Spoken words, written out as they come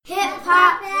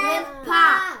Hop with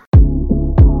Pop.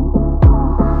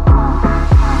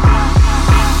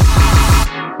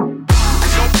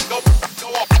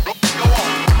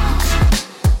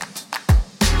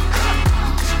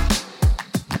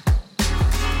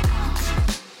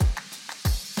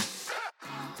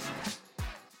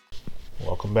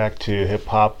 Welcome back to Hip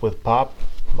Hop with Pop.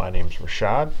 My name's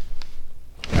Rashad.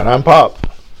 And I'm Pop.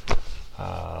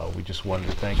 We just wanted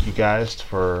to thank you guys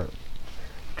for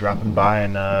dropping by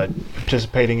and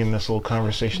participating in this little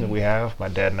conversation that we have. My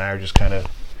dad and I are just kind of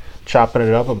chopping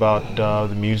it up about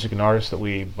the music and artists that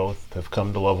we both have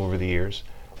come to love over the years,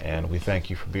 and we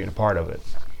thank you for being a part of it.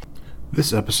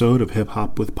 This episode of Hip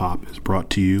Hop with Pop is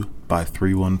brought to you by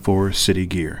 314 City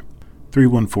Gear.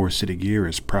 314 City Gear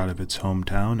is proud of its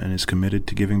hometown and is committed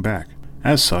to giving back.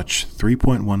 As such,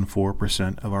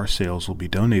 3.14% of our sales will be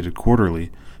donated quarterly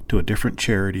to a different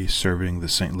charity serving the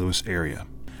St. Louis area.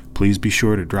 Please be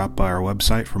sure to drop by our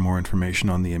website for more information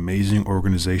on the amazing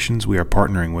organizations we are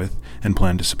partnering with and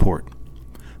plan to support.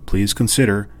 Please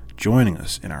consider joining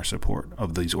us in our support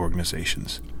of these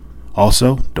organizations.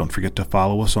 Also, don't forget to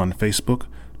follow us on Facebook,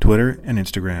 Twitter, and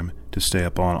Instagram to stay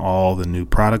up on all the new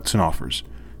products and offers.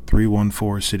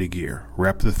 314 City Gear.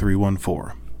 Rep the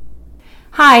 314.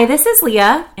 Hi, this is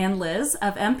Leah and Liz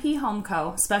of MP Home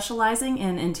Co., specializing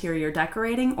in interior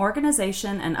decorating,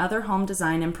 organization, and other home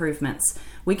design improvements.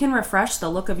 We can refresh the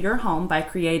look of your home by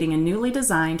creating a newly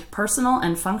designed, personal,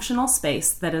 and functional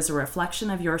space that is a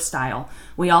reflection of your style.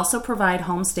 We also provide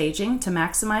home staging to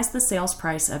maximize the sales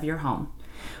price of your home.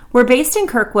 We're based in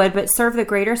Kirkwood, but serve the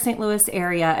greater St. Louis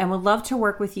area and would love to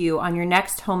work with you on your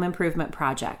next home improvement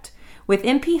project. With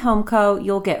MP Home Co.,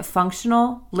 you'll get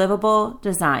functional, livable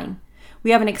design. We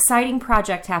have an exciting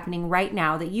project happening right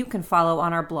now that you can follow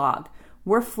on our blog.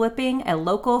 We're flipping a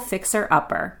local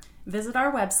fixer-upper. Visit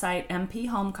our website,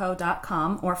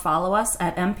 mphomeco.com, or follow us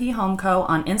at MP Home Co.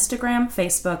 on Instagram,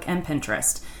 Facebook, and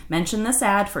Pinterest. Mention this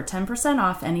ad for 10%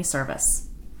 off any service.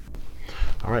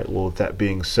 All right, well, with that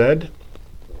being said,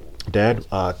 Dad,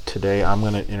 today I'm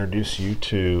going to introduce you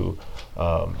to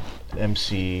an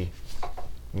MC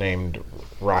named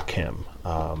Rakim.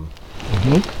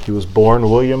 He was born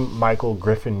William Michael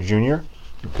Griffin Jr.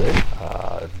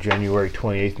 January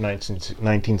 28th,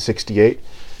 1968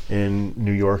 in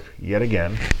New York yet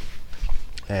again.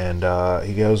 And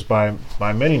he goes by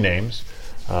many names,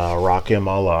 Rakim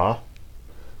Allah,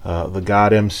 the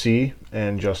God MC,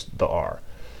 and just the R.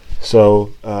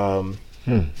 So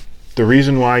the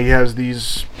reason why he has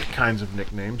these kinds of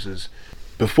nicknames is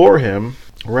before him,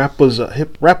 rap was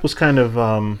kind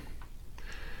of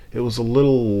it was a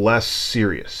little less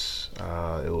serious.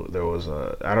 There was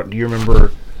do you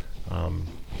remember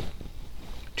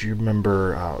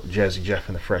Jazzy Jeff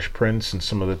and the Fresh Prince and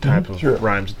some of the type of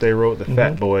rhymes that they wrote? The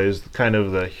Fat Boys, kind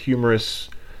of the humorous,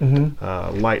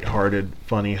 lighthearted,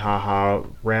 funny, haha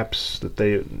raps that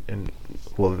they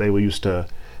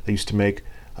used to make.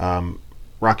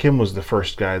 Rakim was the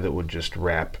first guy that would just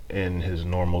rap in his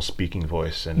normal speaking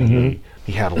voice, and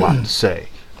he had a lot to say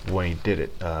when he did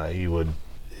it.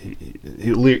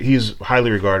 He's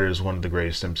highly regarded as one of the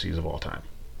greatest MCs of all time.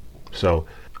 So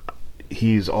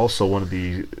he's also one of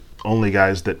the only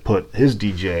guys that put his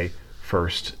DJ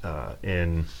first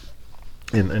in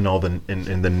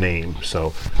the name.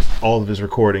 So all of his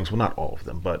recordings, well, not all of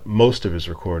them, but most of his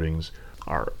recordings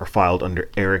are filed under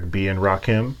Eric B. and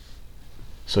Rakim.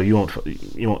 So you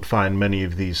won't find many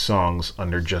of these songs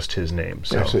under just his name.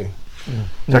 So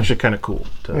it's actually kind of cool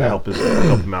to help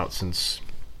him out since.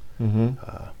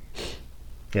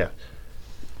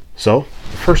 So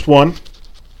the first one,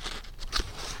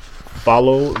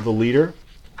 Follow the Leader,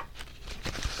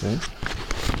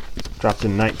 dropped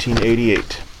in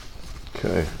 1988.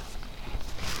 Okay.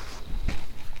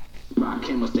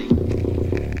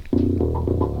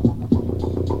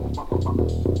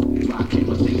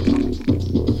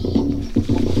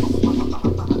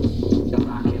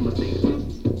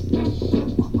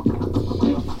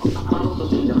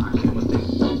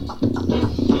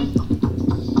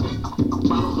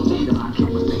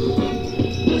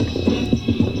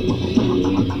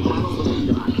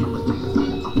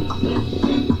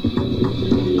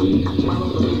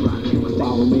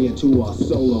 To a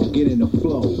solo, get in the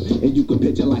flow, and you can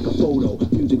picture like a photo.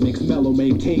 Music makes mellow,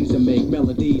 make tapes and make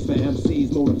melodies for MCs,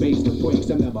 motivates the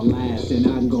breaks. I'm everlasting.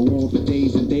 I can go on for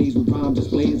days and days with rhyme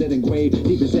displays that engrave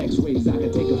deep as X-rays. I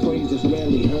can take a phrase that's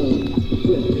rarely heard,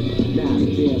 flip it, now it's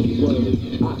a daily word.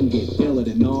 I can get iller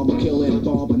than normal, kill and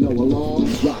bomb, but no alarm.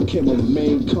 Rakim will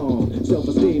remain calm.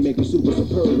 Self-esteem make me super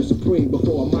superb and supreme.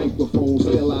 Before a microphone,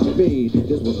 still I fade.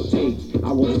 This was a tape.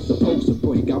 I wasn't supposed to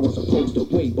break. I was supposed to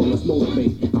wait, but let's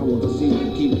motivate. I want to see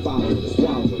you keep following,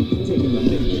 swallowing, taking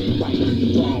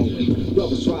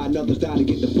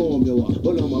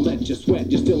wet your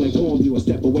sweat. You still ain't warm, you a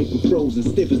step away from frozen.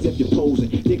 Stiff as if you're posing.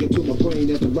 Dig into my brain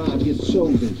as the rhyme gets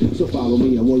chosen. So follow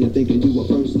me, I want you thinking you were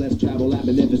first. Let's travel at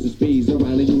magnificent speeds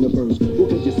around the universe. What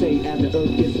could you say as the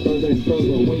earth gets further and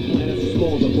further away? Planets as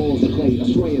small as balls of clay,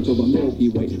 astray into the Milky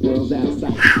Way. Worlds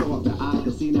outside the stars the eye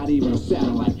can see, not even a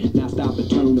satellite. Now stop and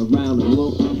turn around and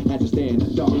look. As you stare in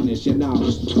the darkness, your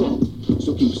knowledge took.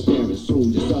 So keep staring,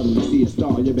 soon you suddenly see a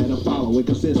star. You better follow it,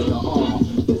 cause it's the all.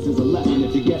 This is a lesson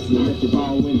if you're guessing, and if you're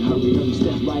following, hurry, hurry,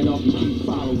 step right off, you keep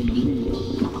following the leader.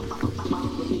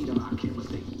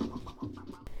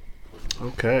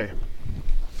 Okay.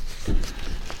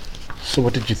 So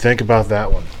what did you think about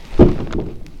that one?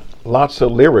 Lots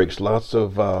of lyrics, lots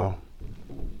of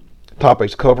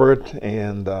topics covered,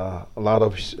 and a lot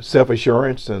of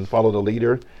self-assurance and follow the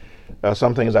leader.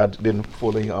 Some things I didn't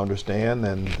fully understand,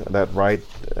 and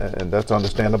that's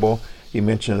understandable. He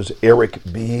mentions Eric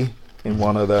B. in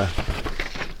one of the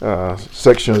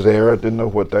sections there. I didn't know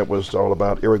what that was all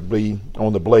about. Eric B.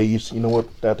 on the Blaze. You know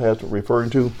what that has referring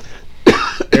to?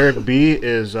 Eric B.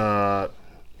 is Eric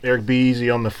B. Easy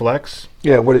on the Flex.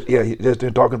 Yeah. He's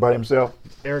talking about himself.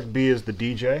 Eric B. is the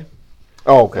DJ.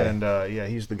 Oh, okay. And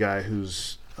he's the guy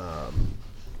who's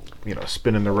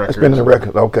spinning the records. Spinning the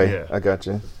record. Okay, Yeah. I got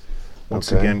you.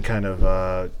 Once Okay. again, kind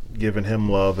of giving him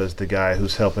love as the guy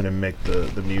who's helping him make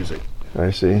the music.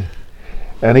 I see.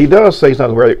 And he does say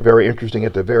something very, very interesting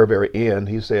at the very, very end.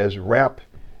 He says, rap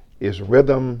is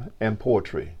rhythm and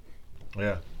poetry.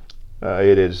 Yeah.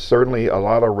 It is certainly a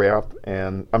lot of rap,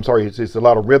 and it's a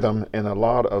lot of rhythm and a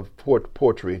lot of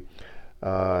poetry.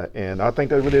 And I think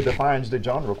that really defines the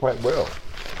genre quite well.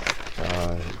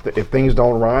 If things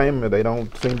don't rhyme, they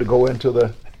don't seem to go into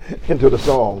the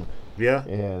song. Yeah.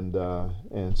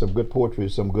 And some good poetry,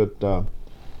 some good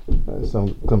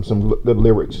good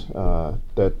lyrics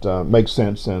that make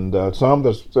sense, and some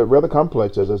that's rather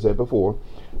complex, as I said before,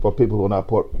 for people who are not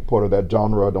part of that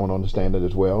genre, don't understand it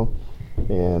as well.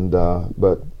 And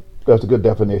but that's a good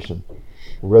definition: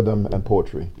 rhythm and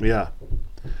poetry. Yeah.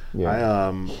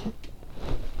 Yeah.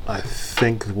 I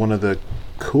think one of the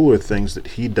cooler things that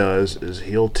he does is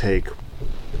he'll take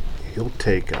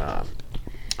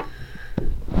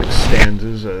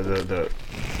stanzas, the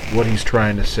what he's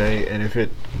trying to say,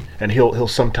 and he'll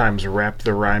sometimes wrap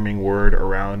the rhyming word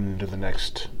around into the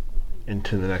next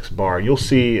bar. You'll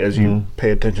see as you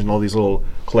pay attention all these little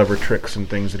clever tricks and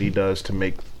things that he does to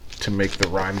make the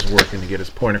rhymes work and to get his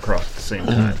point across at the same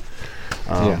time.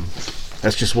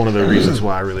 That's just one of the reasons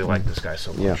why I really like this guy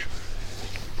so much. Yeah.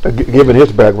 Given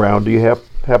his background, do you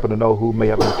happen to know who may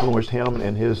have influenced him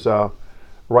in his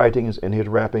writings and his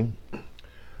rapping?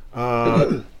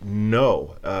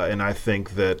 No, and I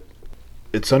think that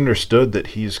it's understood that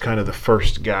he's kind of the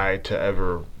first guy to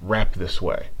ever rap this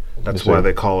way. That's why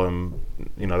they call him,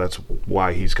 that's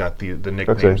why he's got the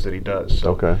nicknames that he does.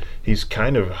 So Okay. he's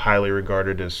kind of highly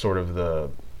regarded as sort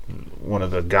of one of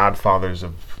the godfathers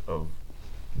of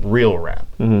real rap.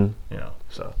 Mm-hmm.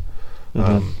 So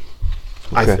Okay.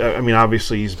 I mean,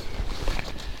 obviously he's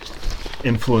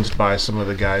influenced by some of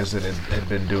the guys that had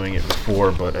been doing it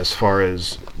before, but as far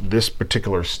as this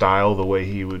particular style, the way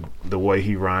he rhymes,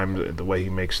 the way he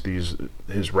makes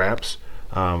his raps,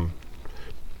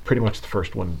 pretty much the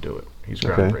first one to do it. He's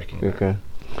groundbreaking. Okay.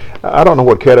 I don't know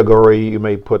what category you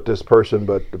may put this person,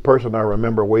 but the person I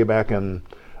remember way back in,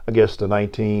 I guess, the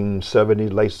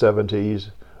 1970s, late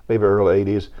 70s, maybe early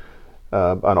 80s,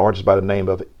 an artist by the name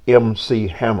of MC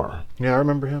Hammer. Yeah, I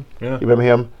remember him. Yeah. You remember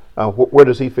him? Where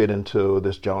does he fit into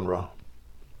this genre?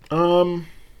 That's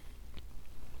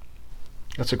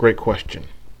a great question.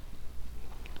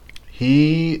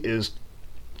 He is.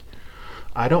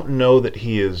 I don't know that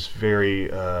he is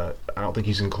very. I don't think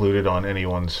he's included on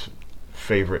anyone's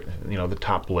favorite. The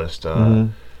top list.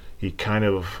 He kind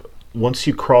of, once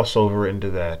you cross over into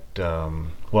that.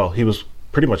 He was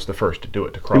pretty much the first to do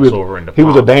it, to cross over into pop. He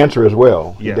was a dancer as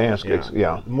well. Yeah, He danced.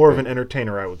 yeah. More of an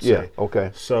entertainer, I would say. Yeah.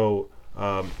 Okay. So.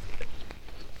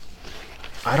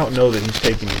 I don't know that he's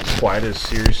taken quite as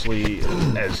seriously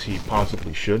as he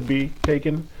possibly should be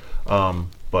taken,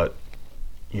 but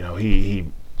he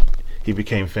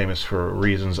became famous for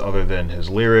reasons other than his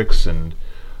lyrics and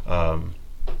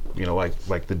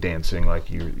like the dancing, like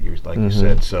you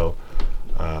said. So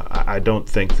I don't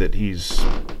think that he's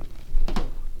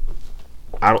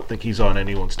on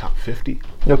anyone's top 50.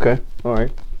 Okay. All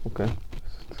right. Okay.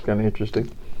 It's kind of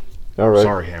interesting. All right.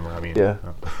 Sorry, Hammer. I mean, yeah.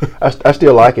 I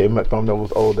still like him from those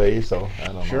old days, so I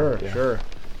don't know. Sure.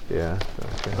 Yeah.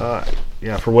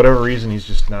 Okay. For whatever reason, he's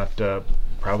just not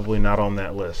probably not on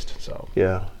that list. So.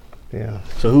 Yeah.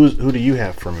 So who do you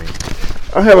have for me?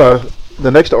 I have the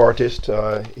next artist.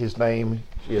 His name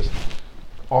is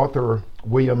Arthur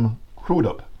William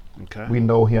Crudup. Okay. We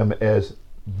know him as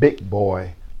Big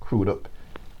Boy Crudup.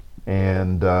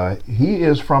 And he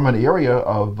is from an area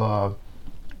of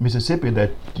Mississippi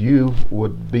that you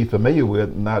would be familiar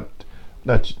with, not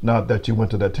that you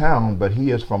went to that town, but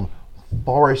he is from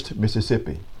Forest,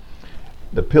 Mississippi.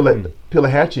 The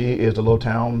Pillahatchee is the little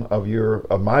town of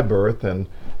my birth and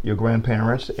your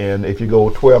grandparents, and if you go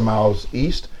 12 miles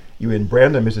east, you're in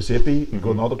Brandon, Mississippi. You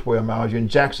go another 12 miles, you're in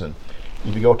Jackson.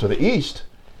 If you go to the east,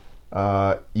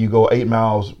 you go 8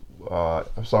 miles.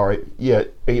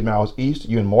 8 miles east,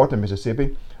 you're in Morton,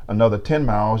 Mississippi. Another 10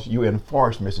 miles, you're in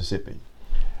Forest, Mississippi.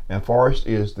 And Forest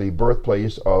is the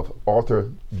birthplace of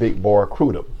Arthur Big Boy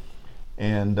Crudup.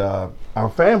 And our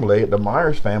family, the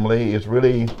Myers family, is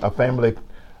really a family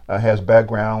has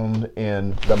background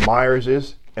in the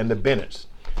Myerses and the Bennetts.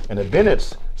 And the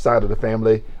Bennetts side of the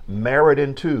family married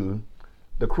into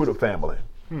the Crudup family.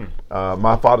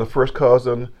 My father's first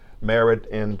cousin married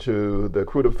into the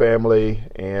Crudup family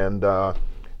and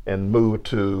moved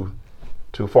to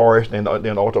Forest and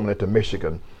then ultimately to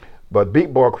Michigan. But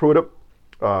Big Boy Crudup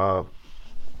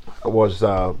was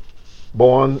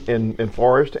born in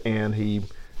Forest, and he,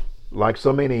 like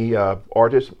so many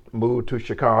artists, moved to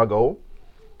Chicago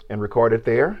and recorded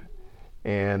there.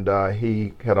 And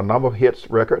he had a number of hits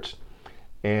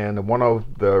and one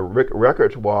of the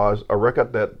records was a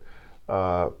record that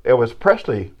Elvis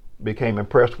Presley became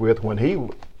impressed with when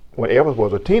Elvis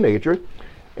was a teenager.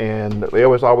 And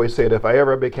Elvis always said, if I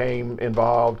ever became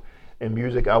involved in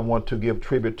music, I want to give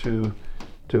tribute to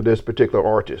this particular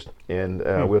artist. And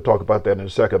we'll talk about that in a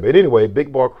second. But anyway,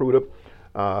 Big Boy Crudup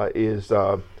is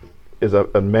a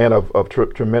man of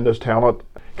tremendous talent.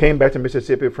 Came back to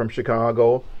Mississippi from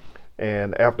Chicago,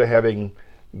 and after having,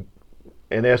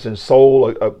 in essence,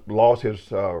 lost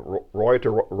his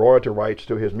royalty rights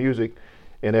to his music,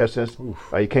 in essence,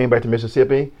 he came back to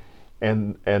Mississippi,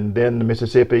 and then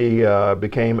Mississippi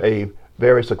became a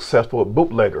very successful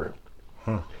bootlegger.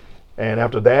 And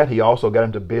after that, he also got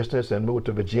into business and moved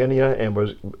to Virginia and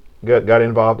got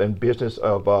involved in business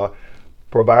of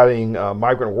providing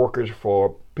migrant workers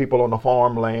for people on the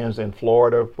farmlands in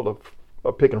Florida, full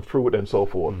of picking fruit and so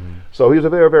forth. So he's a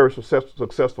very, very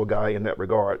successful guy in that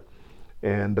regard.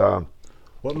 And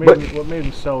what made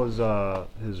him sell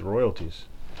his royalties?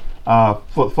 Well,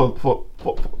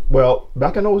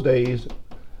 back in those days,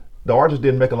 the artist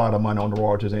didn't make a lot of money on the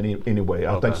royalties anyway.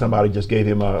 I think somebody just gave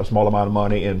him a small amount of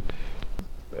money and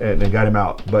got him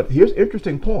out. But here's an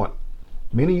interesting point.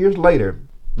 Many years later,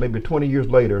 maybe 20 years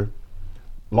later,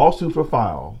 lawsuits were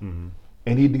filed,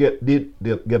 and he did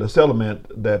get a settlement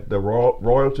that the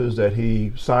royalties that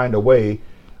he signed away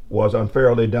was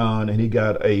unfairly done, and he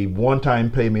got a one-time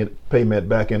payment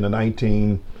back in the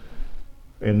 1960s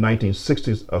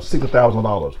of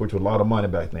 $60,000, which was a lot of money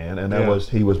back then, and that was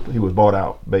he was bought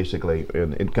out basically,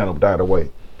 and it kind of died away.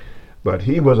 But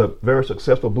he was a very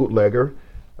successful bootlegger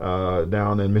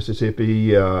down in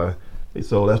Mississippi.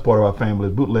 So that's part of our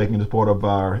family's bootlegging, is part of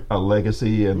our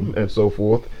legacy and so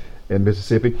forth in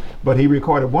Mississippi. But he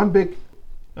recorded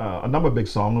a number of big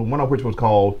songs, one of which was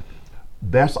called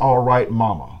 "That's All Right,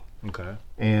 Mama." Okay.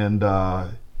 And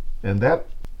that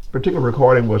particular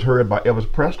recording was heard by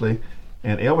Elvis Presley,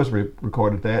 and Elvis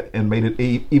recorded that and made it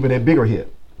even a bigger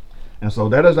hit. And so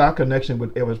that is our connection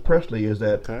with Elvis Presley, is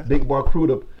that Big Boy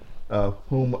Crudup,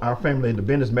 whom our family, the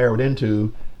Bennetts, married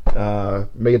into,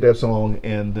 made that song,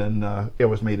 and then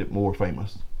Elvis made it more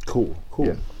famous. Cool.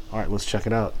 Yeah. All right, let's check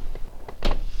it out.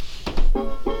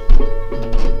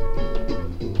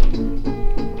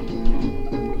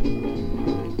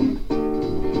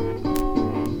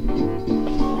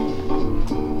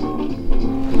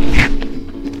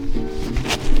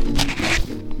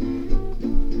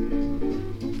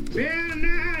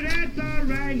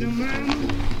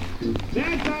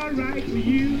 That's all right for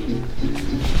you.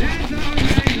 That's all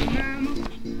right, mama.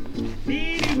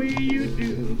 Any way you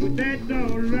do, but that's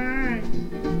all right.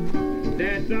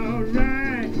 That's all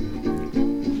right.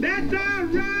 That's all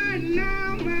right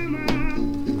now, mama.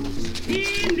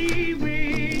 Any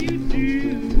way you do.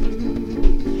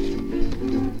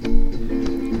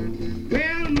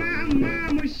 Well, my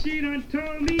mama, she done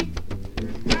told me.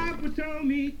 Papa told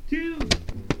me too.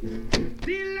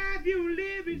 The life you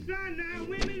live in, son, now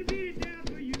women be there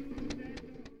for you.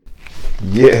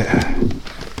 Yeah,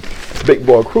 Big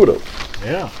Boy Crudup.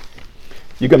 Yeah.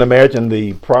 You can imagine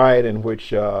the pride in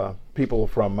which people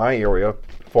from my area,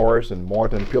 Forest and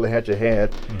Morton, Pillahatchee,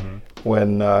 had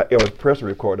when Elvis Presley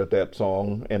recorded that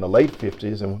song in the late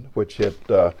 50s, and which had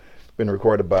been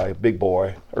recorded by Big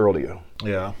Boy earlier.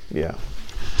 Yeah. Yeah.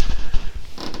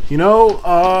 You know,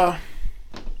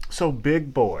 so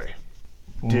Big Boy.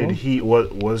 Did he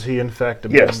was he in fact a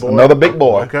Yes, big boy? another big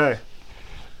boy. Okay.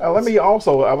 Let me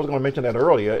also, I was going to mention that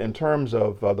earlier, in terms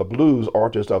of the blues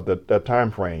artists of that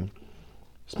time frame,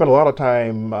 spent a lot of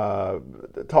time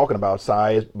talking about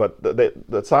size, but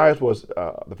the size was,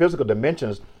 the physical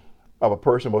dimensions of a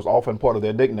person was often part of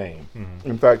their nickname.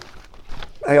 In fact,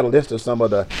 I had a list of some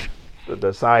of the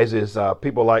sizes,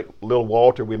 people like Lil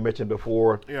Walter, we mentioned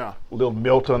before, Yeah. Lil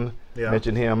Milton, Yeah.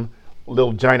 mentioned him,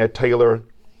 Lil Janet Taylor,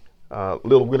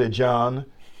 Lil Willie John.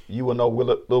 You will know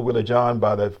Lil Willie John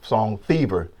by the song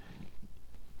Fever.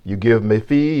 You give me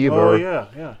fever. Oh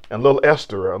yeah. And Little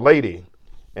Esther, a lady.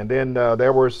 And then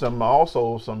there were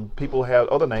some people had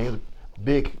other names.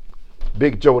 Big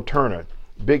Joe Turner,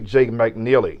 Big J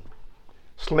McNeely,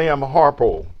 Slim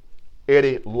Harpo,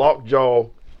 Eddie Lockjaw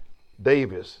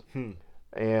Davis,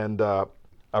 and a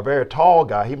very tall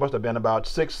guy. He must have been about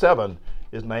 6'7".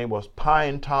 His name was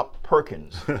Pine Top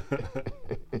Perkins.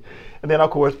 And then, of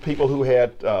course, people who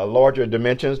had larger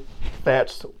dimensions,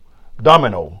 Fats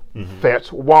Domino,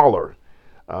 Fats Waller,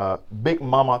 Big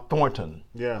Mama Thornton,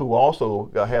 who also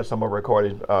had some of her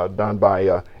recordings done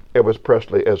by Elvis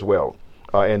Presley as well,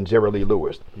 and Jerry Lee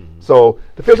Lewis. So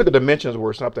the physical dimensions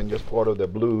were something just part of the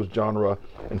blues genre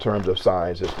in terms of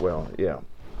size as well. Yeah,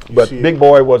 but Big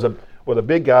Boy was a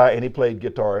big guy, and he played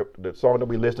guitar. The song that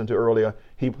we listened to earlier,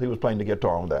 he was playing the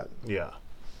guitar on that. Yeah.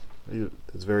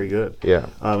 It's very good. Yeah.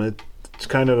 It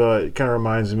kind of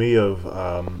reminds me of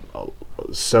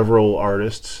several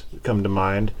artists that come to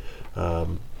mind.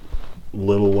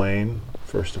 Lil Wayne,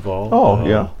 first of all. Oh,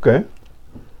 yeah. Okay.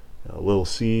 Lil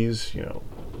C's,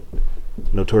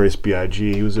 Notorious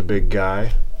B.I.G. He was a big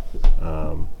guy.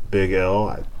 Big L.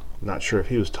 I'm not sure if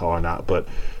he was tall or not, but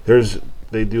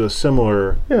they do a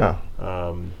similar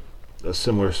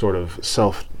sort of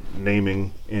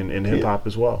self-naming in hip hop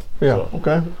as well. Yeah. So,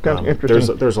 okay. Kind of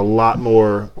interesting. There's a lot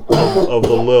more of the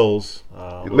Lils.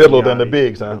 Little than the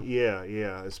bigs, huh? Yeah.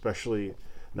 Especially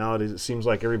nowadays, it seems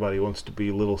like everybody wants to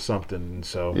be little something. And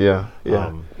so Yeah.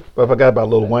 But I forgot about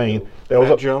Lil Wayne.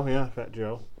 Fat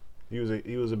Joe. He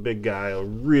was a big guy, a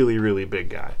really, really big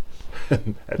guy.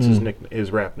 That's his nickname,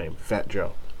 his rap name, Fat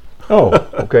Joe. Oh,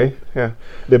 okay. Yeah.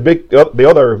 The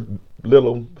other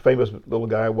little famous little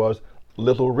guy was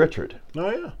Little Richard. Oh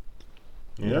yeah.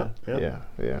 Yeah.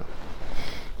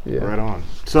 Right on.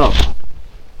 So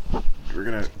we're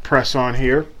gonna press on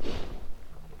here.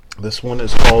 This one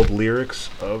is called Lyrics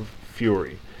of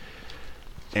Fury,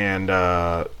 and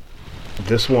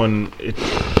this one,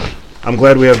 I'm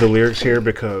glad we have the lyrics here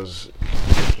because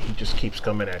he just keeps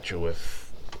coming at you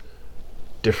with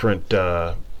different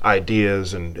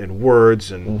ideas and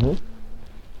words and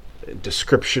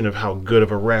description of how good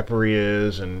of a rapper he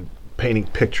is and painting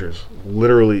pictures.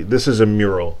 Literally, this is a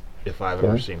mural if I've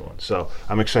ever seen one. So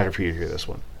I'm excited for you to hear this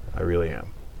one. I really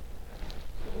am.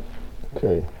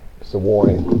 Okay, it's a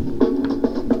warning.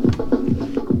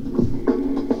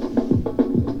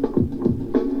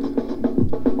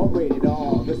 I'm rated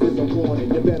R, this is a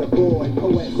warning. You better avoid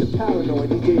poets and paranoid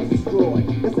DJs destroy.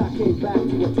 Yes, I came back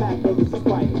to attack others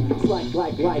despite strike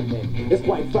like lightning. It's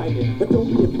quite frightening, but don't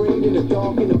be afraid in the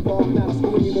dark, in the park. Not a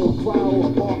scream or a cry or a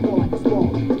bark or like a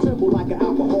spark. You tremble like an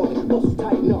alcoholic, muscles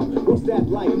tighten up. What's that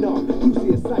lighten up? You see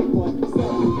a sight, but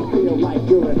suddenly you feel like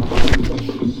you're in a hospital.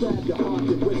 You grab your heart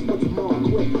and wish for tomorrow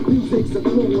quick. Music's a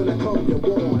clue when I come, you're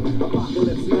warned.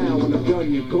 Apocalypse now, when I'm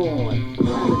done, you're gone.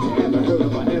 Haven't you ever heard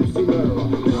of an MC murderer?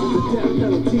 This is a death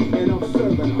penalty and I'm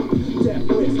serving her. Death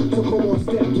wish, so come on,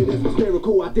 step to this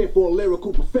hysterical. I did for a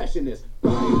lyrical perfectionist.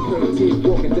 Friday 13,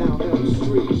 walking down Elm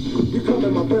Street. You come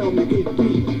in my realm, you get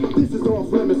beat. This is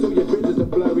off limits, so your visions are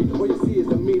blurry. All you see is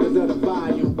the meters of the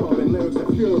volume, pumping lyrics of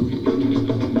fury.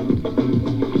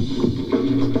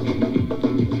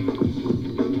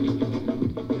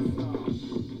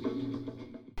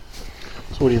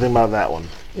 So what do you think about that one?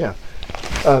 Yeah.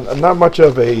 Not much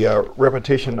of a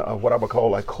repetition of what I would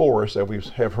call a chorus that we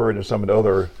have heard in some of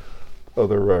the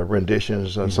other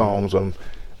renditions and songs.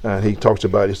 He talks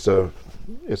about it's a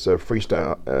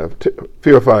freestyle,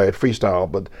 purified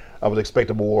freestyle, but I was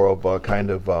expecting more of a kind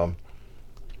of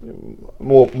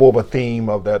more of a theme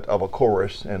of a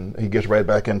chorus, and he gets right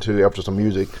back into, after some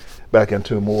music, back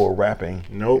into more rapping.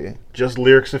 Nope, just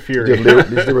Lyrics of Fury.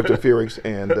 Just lyrics of Fury,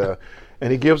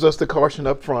 and he gives us the caution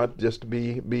up front, just to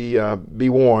be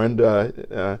warned.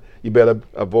 You better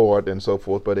avoid and so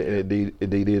forth. But indeed,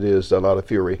 it is a lot of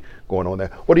fury going on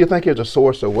there. What do you think is the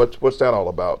source of what's that all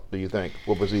about? Do you think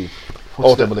what was he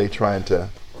ultimately trying to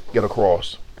get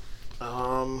across?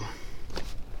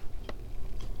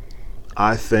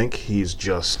 I think he's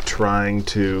just trying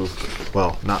to,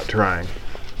 well, not trying,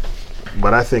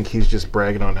 but I think he's just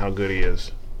bragging on how good he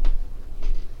is.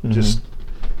 Just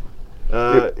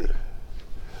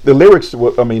The lyrics,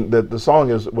 the song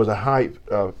was a high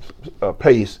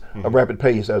pace, a rapid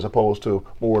pace, as opposed to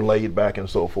more laid back and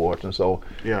so forth. And so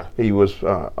he was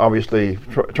obviously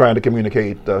trying to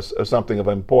communicate something of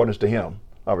importance to him.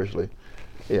 Obviously,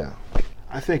 yeah.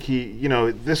 I think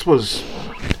this was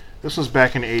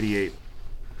back in '88.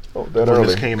 Oh, that when early.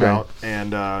 This came out,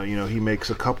 and he makes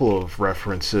a couple of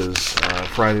references.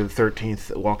 Friday the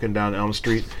 13th, walking down Elm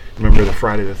Street. Remember the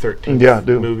Friday the 13th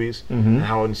movies and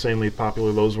how insanely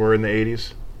popular those were in the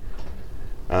 80s.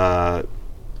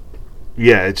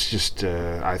 It's just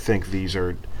I think these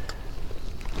are.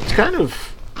 It's kind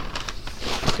of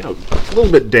a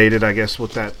little bit dated, I guess,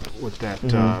 with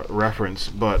that reference,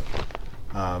 but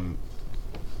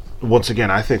once again,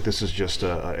 I think this is just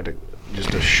a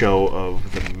show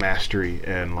of the mastery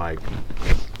and I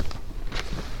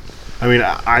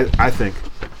think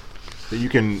that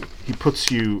he puts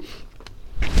you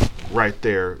right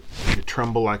there. You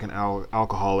tremble like an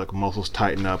alcoholic, muscles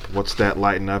tighten up. What's that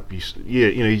lighten up? He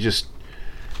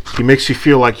makes you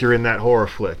feel like you're in that horror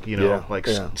flick,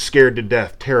 scared to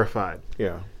death, terrified.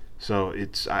 Yeah. So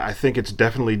I think it's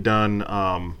definitely done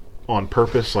on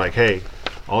purpose. Like, hey,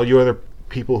 all you other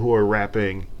people who are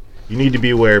rapping, you need to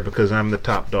be aware because I'm the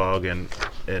top dog and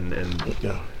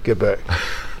get back.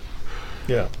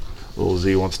 Yeah. Little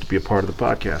Z wants to be a part of the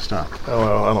podcast, huh? Oh,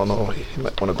 well, I don't know. He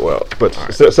might want to go out, but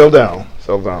settle down.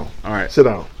 Settle down. All right, sit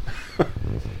down.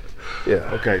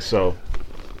 Yeah. Okay, so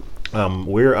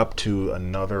we're up to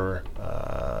another.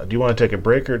 Do you want to take a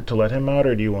break or to let him out,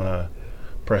 or do you want to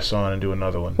press on and do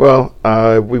another one? Well,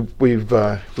 we've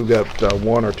got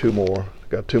one or two more.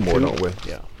 Got two more, don't we?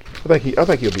 Yeah. I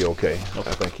think he'll be okay.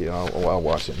 I think I'll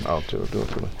watch him. I'll do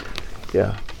it.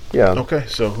 Yeah. Yeah. Okay,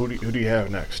 so who do you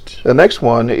have next? The next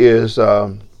one is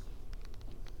an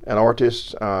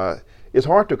artist. It's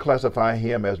hard to classify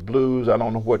him as blues. I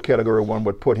don't know what category one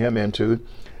would put him into.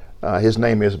 His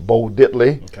name is Bo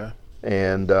Diddley. Okay.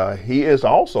 And he is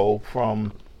also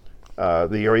from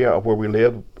the area of where we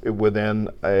live, within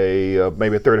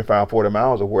maybe 35, 40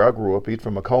 miles of where I grew up. He's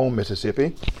from Macomb,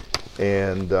 Mississippi.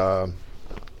 And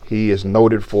he is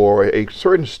noted for a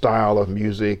certain style of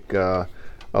music,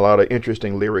 a lot of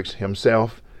interesting lyrics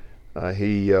himself.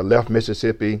 He left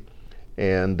Mississippi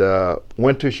and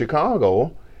went to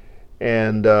Chicago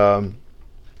and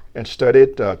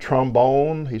studied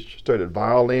trombone. He studied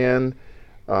violin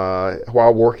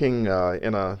while working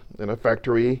in a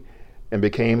factory, and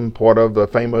became part of the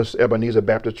famous Ebenezer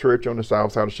Baptist Church on the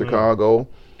south side of Chicago.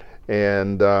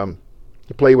 And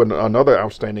he played with another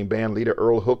outstanding band leader,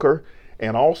 Earl Hooker,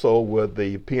 and also with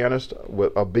the pianist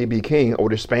of B.B. King,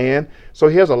 Otis Spann. So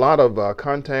he has a lot of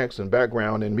contacts and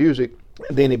background in music.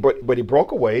 Then he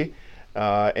broke away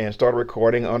and started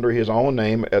recording under his own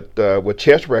name with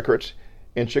Chess Records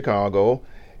in Chicago,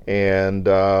 and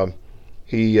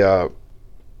he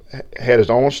had his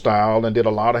own style and did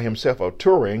a lot of himself of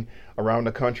touring around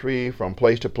the country from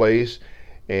place to place.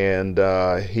 And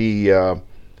he wrote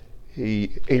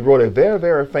a very,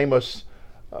 very famous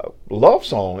love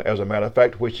song, as a matter of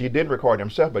fact, which he didn't record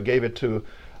himself, but gave it to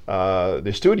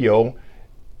the studio,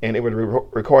 and it was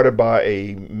recorded by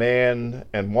a man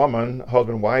and woman,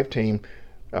 husband-wife team,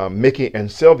 Mickey and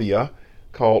Sylvia,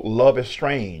 called "Love Is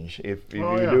Strange." If you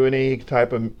do any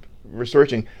type of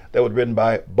researching, that was written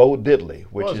by Bo Diddley,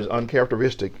 which is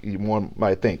uncharacteristic, one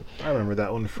might think. I remember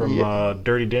that one from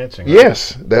Dirty Dancing. Right?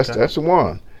 Yes, that's the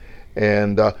one.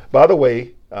 And by the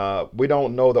way, we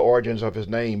don't know the origins of his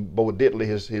name. Bo Diddley,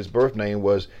 his birth name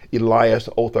was Elias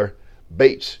Other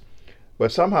Bates,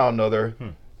 but somehow or another,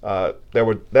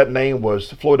 that name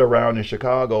was floated around in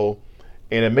Chicago,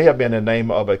 and it may have been the name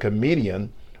of a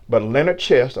comedian. But Leonard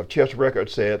Chess of Chess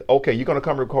Records said, "Okay, you're going to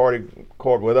come record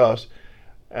with us,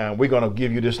 and we're going to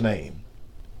give you this name."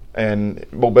 And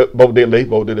Bo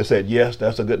Diddley said, "Yes,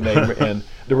 that's a good name," and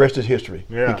the rest is history.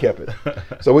 Yeah. He kept it.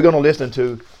 So we're going to listen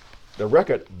to the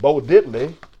record "Bo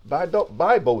Diddley" by Bo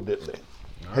Diddley.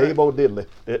 All Hey, right. Bo Diddley.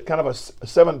 It kind of a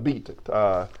 7-beat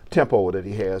tempo that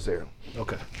he has there.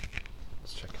 Okay.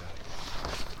 Let's check it out.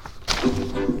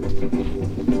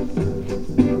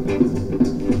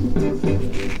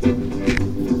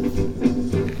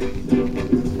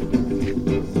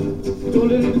 So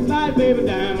listen to slide, baby,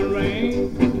 diamond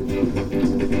ring.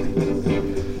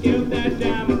 If that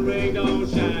diamond ring don't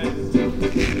shine,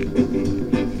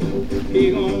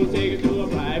 he gonna take it to a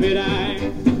private eye.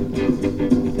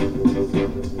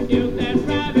 If that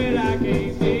private eye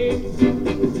can't see,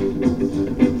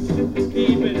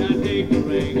 he better not take the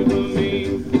ring from me.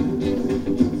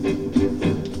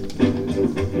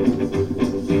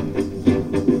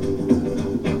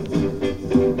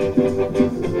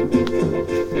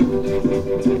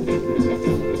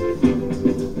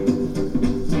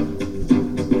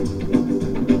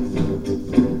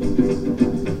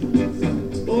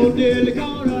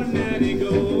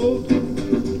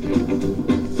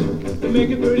 make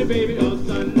it pretty, baby, on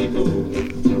Sunday cool.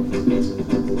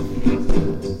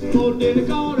 Pulled in the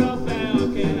corner,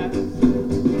 fell cat.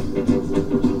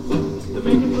 To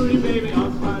make it pretty, baby,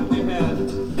 on Sunday hat.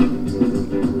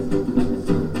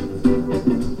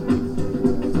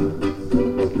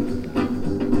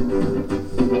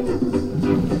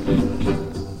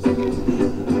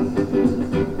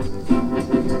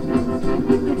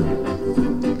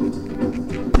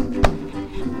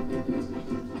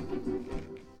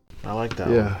 I like that.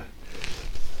 Yeah.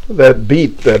 That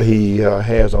beat that he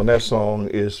has on that song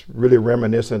is really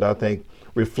reminiscent, I think,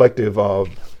 reflective of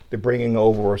the bringing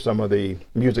over some of the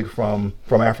music from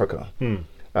Africa.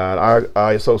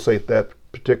 I associate that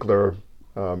particular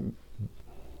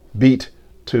beat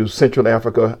to Central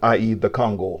Africa, i.e. the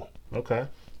Congo. Okay.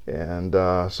 And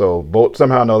so both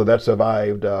somehow or another that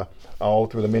survived all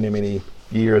through the many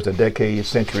years and decades,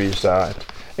 centuries,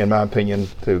 in my opinion,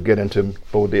 to get into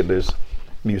Bo Diddley's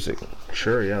music.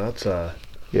 Sure. Yeah. That's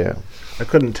Yeah. I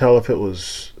couldn't tell if it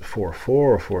was 4/4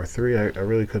 or 4/3. I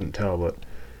really couldn't tell, but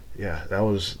yeah, that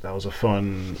was a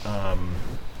fun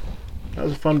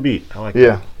beat. I like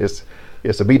Yeah. that.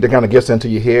 It's a beat that kind of gets into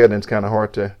your head and it's kind of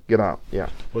hard to get out. Yeah.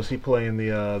 Was he playing the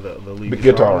lead The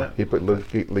guitar? on guitar. that? He put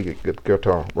lead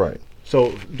guitar. Right.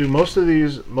 So do most of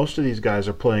these guys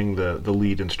are playing the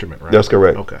lead instrument, right? That's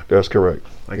correct. Okay. That's correct.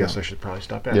 I guess I should probably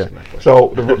stop Yeah. asking that question.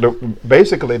 So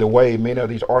basically, the way many of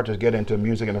these artists get into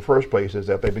music in the first place is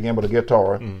that they begin with a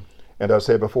guitar, and as I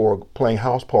said before, playing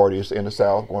house parties in the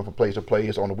South, going from place to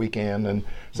place on the weekend, and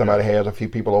somebody has a few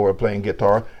people over playing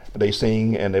guitar. They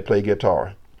sing and they play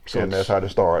guitar, and that's how they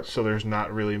start. So there's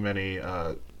not really many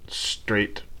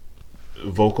straight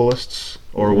vocalists,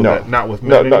 or not with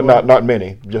no, men. not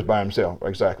many, just by himself.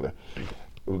 Exactly.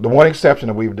 The one exception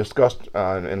that we've discussed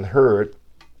and heard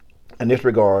in this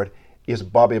regard is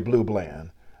Bobby Blue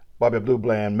Bland. Bobby Blue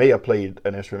Bland may have played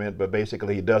an instrument, but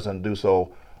basically he doesn't do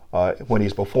so when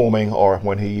he's performing or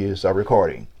when he is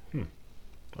recording.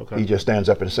 Okay. He just stands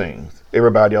up and sings.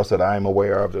 Everybody else that I'm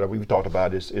aware of that we've talked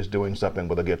about is doing something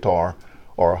with a guitar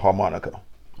or a harmonica.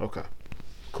 Okay.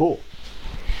 Cool.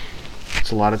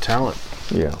 It's a lot of talent.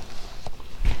 Yeah.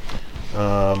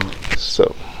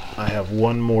 So I have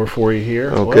one more for you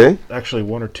here. Okay. Well, actually,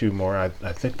 one or two more. I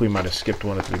think we might have skipped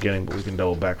one at the beginning, but we can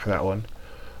double back for that one.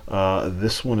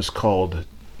 This one is called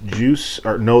Juice,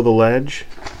 or Know the Ledge.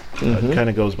 It kind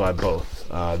of goes by both.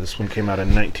 This one came out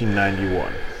in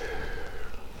 1991.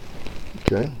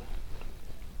 okay.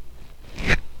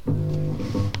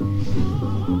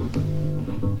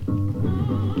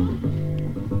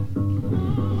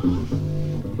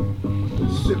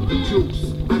 Sip the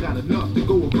juice, I got enough to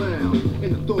go around,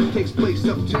 and the thought takes place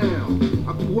uptown.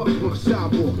 I grew up on a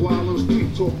sidewalk while on the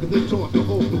street talk, and they taught the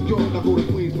whole New York. I go to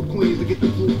Queens for Queens to get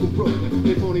the food from Brooklyn.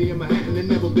 They money in Manhattan and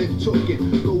never been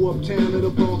tookin'. Go uptown to the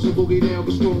Bronx and boogie down,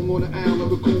 but strong on the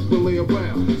island, recoup and lay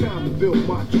around. Time to build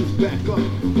my juice back up,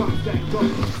 pop stacked up,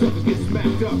 suckers get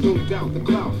smacked up, don't doubt the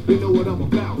clout. They know what I'm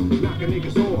about, knocking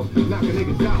niggas off, knocking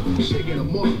niggas out, shaking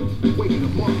them up, waking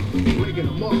them up, breaking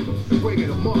them up, breaking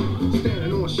them up,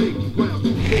 standing on shaky ground,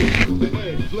 too close to the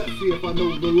edge. Let's see if I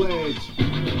know the ledge.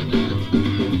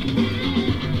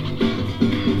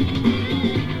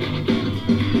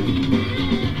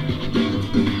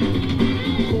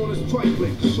 Corners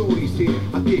trifling, shorties here.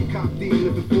 I get cocked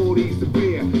living 40s to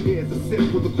beer. Here's a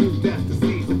sip with a cruise that's the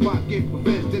seas. If I get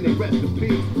revenge, then they rest in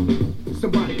peace.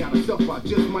 Somebody got a self, I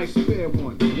just might spare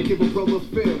one and give a brother a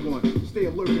fair one. Stay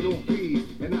lurking on fees,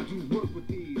 and I do work with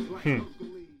these like Hercules.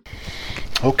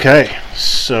 Okay,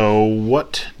 so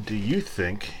what do you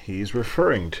think he's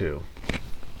referring to?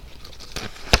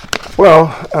 Well,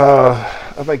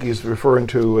 I think he's referring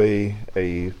to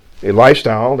a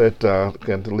lifestyle that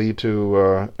can lead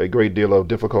to a great deal of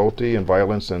difficulty and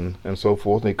violence and so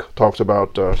forth. And he talks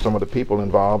about some of the people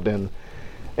involved in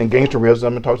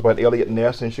gangsterism, and talks about Elliot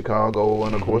Ness in Chicago,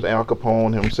 and of course Al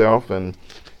Capone himself, and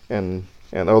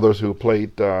others who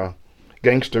played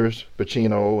gangsters,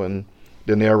 Pacino and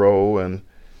De Niro and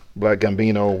Black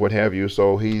Gambino, what have you.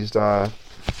 So he's talking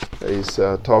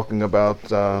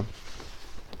about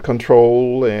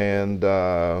control and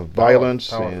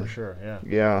violence. Power and, for sure. Yeah.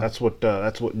 Yeah. That's what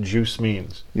juice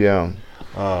means. Yeah.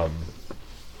 But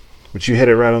you hit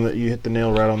the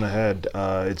nail right on the head.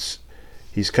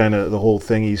 He's kind of the whole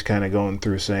thing. He's kind of going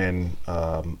through saying,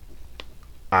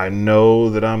 I know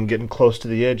that I'm getting close to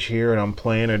the edge here, and I'm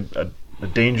playing a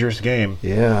dangerous game.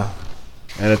 Yeah.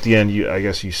 And at the end, I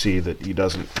guess you see that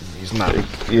he's not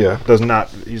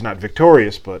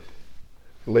victorious, but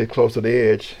Lay close to the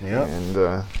edge. Yeah.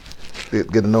 And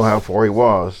get to know how far he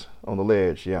was on the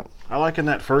ledge. Yeah. I like in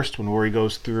that first one where he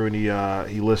goes through and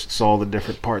he lists all the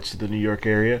different parts of the New York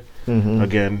area.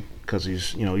 Again, because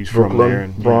he's from Brooklyn, there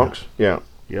and Bronx, Yep.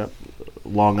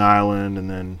 Long Island and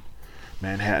then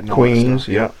Manhattan, Queens,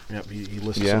 Yep. He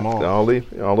lists them all.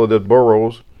 all of the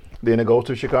boroughs. Then it goes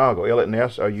to Chicago. Elliott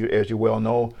Ness, as you well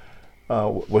know,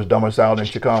 was domiciled in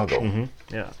Chicago.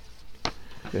 Yeah.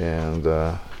 And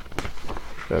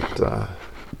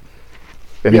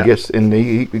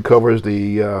he covers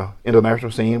the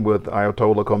international scene with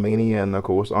Ayatollah Khomeini and of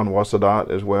course Anwar Sadat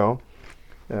as well,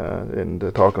 and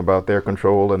talking about their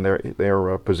control and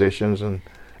their positions and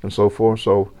so forth.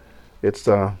 So it's.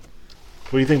 What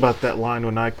do you think about that line?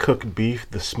 When I cook beef,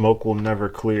 the smoke will never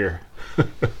clear.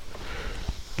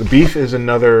 The beef is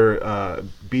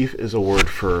beef is a word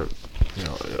for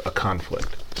a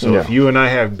conflict. So if you and I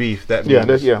have beef, that means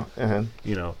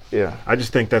I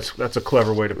just think that's a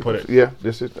clever way to put it. Yeah,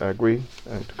 I agree.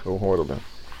 Wholeheartedly.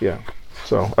 Yeah.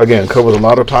 So again, covers a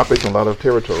lot of topics and a lot of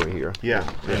territory here. Yeah.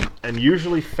 And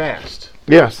usually fast.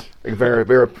 Yes, very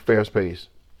very fast paced.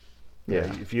 Yeah.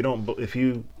 If you're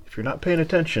not paying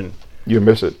attention, you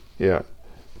miss it. Yeah.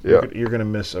 Yeah. You're gonna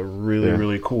miss a really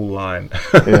really cool line.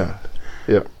 Yeah.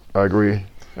 I agree.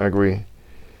 Yeah.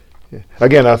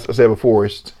 Again, as I said before,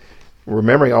 it's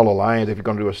remembering all the lines if you're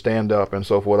going to do a stand-up and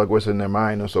so forth, like what's in their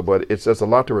mind and so. But it's a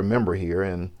lot to remember here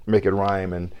and make it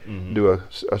rhyme and do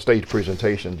a stage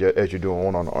presentation as you do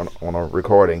on a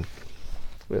recording.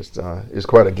 It's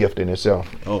quite a gift in itself.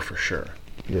 Oh, for sure.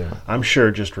 Yeah, I'm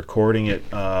sure just recording it,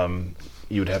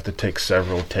 you would have to take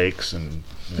several takes and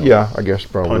I guess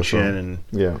probably punch so. in and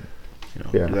do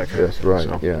that kind of thing. Right.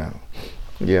 So.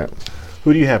 Yeah.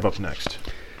 Who do you have up next?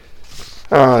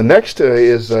 Next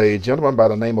is a gentleman by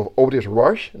the name of Otis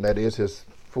Rush, and that is his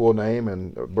full name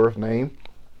and birth name.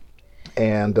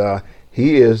 And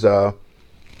he is a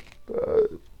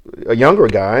younger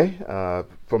guy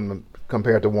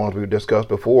compared to ones we discussed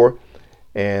before.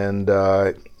 And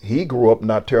he grew up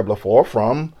not terribly far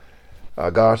from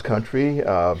God's country,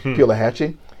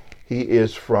 Pulahatchie. He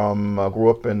is grew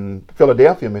up in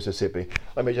Philadelphia, Mississippi.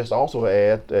 Let me just also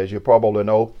add, as you probably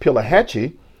know,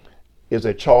 Pulahatchie is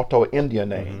a Choctaw Indian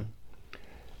name.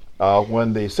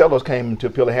 When the settlers came to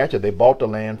Pulahatchie, they bought the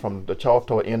land from the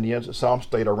Choctaw Indians. Some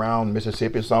stayed around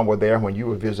Mississippi, some were there when you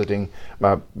were visiting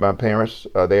my parents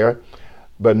there.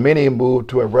 But many moved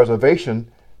to a reservation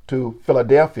to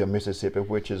Philadelphia, Mississippi,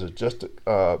 which is just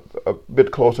a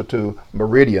bit closer to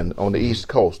Meridian on the East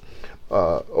Coast.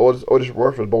 Otis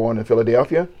Rush was born in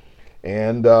Philadelphia,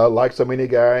 and like so many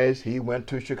guys, he went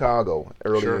to Chicago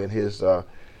early in his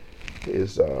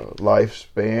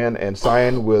lifespan and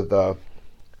signed with a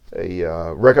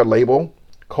record label,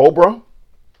 Cobra,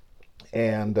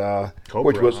 and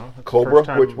which was Cobra,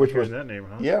 which was that name,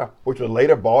 huh? which was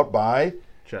later bought by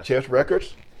Chess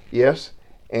Records. Yes,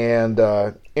 and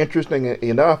interesting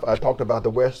enough, I talked about the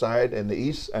West Side and the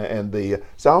East and the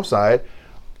South Side.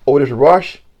 Otis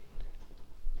Rush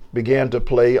began to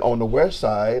play on the West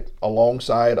Side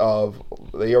alongside of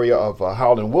the area of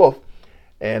Howlin' Wolf,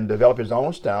 and developed his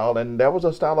own style, and that was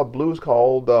a style of blues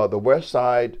called the West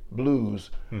Side Blues,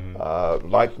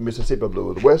 like Mississippi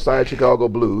Blues, the West Side Chicago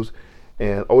Blues,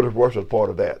 and Otis Rush was part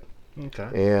of that. Okay.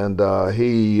 And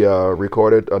he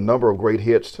recorded a number of great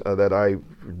hits that I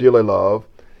dearly love,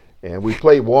 and we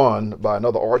played one by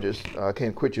another artist,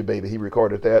 Can't Quit You Baby. He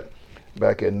recorded that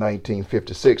back in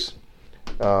 1956.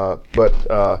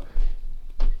 But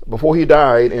before he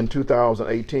died in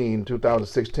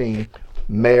 2016,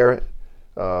 Mayor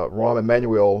Rahm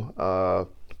Emanuel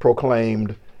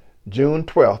proclaimed June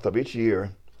 12th of each year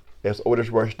as Otis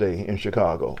Rush Day in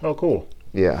Chicago. Oh, cool.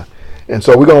 Yeah. And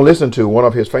so we're going to listen to one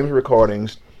of his famous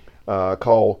recordings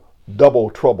called Double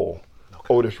Trouble,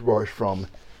 Otis Rush from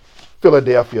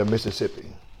Philadelphia, Mississippi.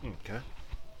 Okay.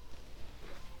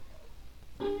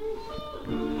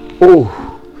 Ooh.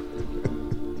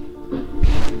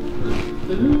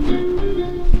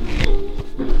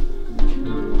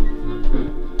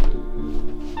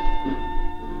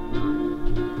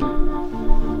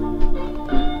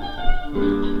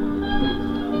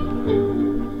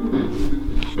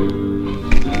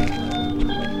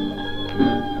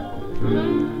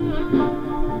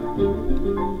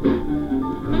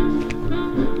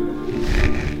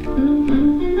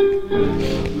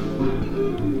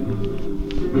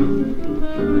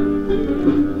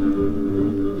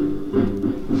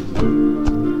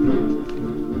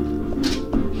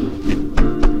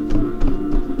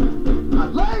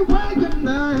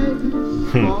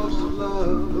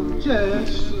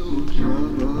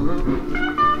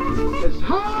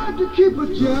 Keep a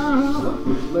job,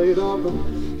 laid off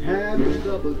and having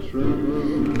double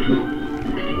trouble.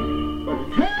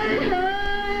 But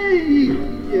hey,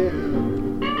 Yeah.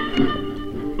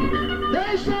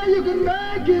 They say you can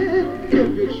make it if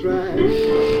you try.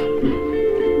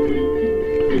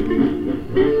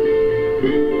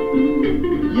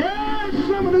 Yeah,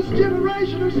 some of this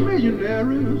generation is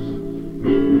millionaires.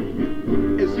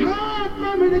 It's hard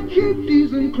for me to keep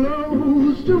decent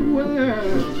clothes to wear.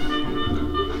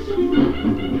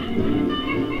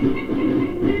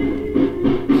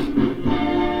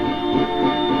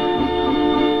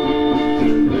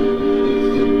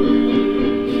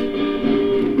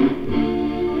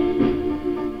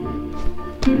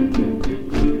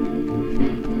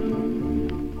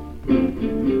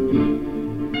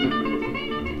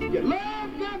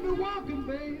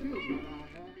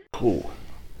 Cool.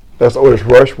 That's Otis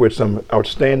Rush with some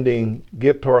outstanding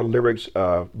guitar lyrics.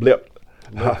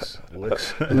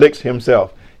 Licks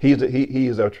himself. He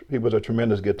was a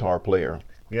tremendous guitar player.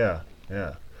 Yeah.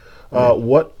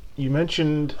 What you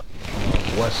mentioned,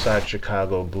 West Side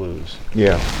Chicago blues.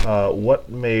 Yeah. What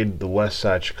made the West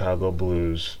Side Chicago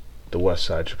blues the West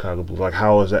Side Chicago blues? Like,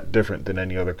 how is that different than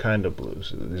any other kind of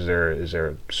blues? Is there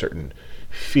a certain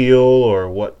feel, or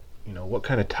what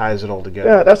kind of ties it all together?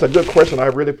 Yeah, that's a good question. I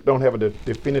really don't have a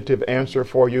definitive answer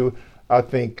for you. I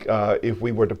think if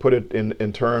we were to put it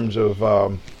in terms of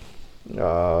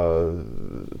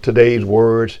today's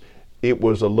words, it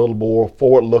was a little more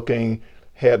forward-looking,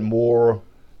 had more,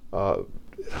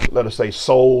 let us say,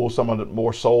 soul, some of the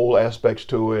more soul aspects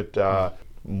to it,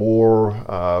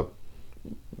 more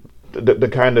the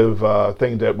kind of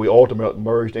thing that we ultimately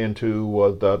merged into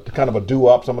was the kind of a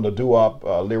doo-wop. Some of the doo-wop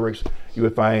lyrics you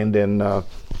would find on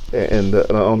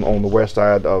the west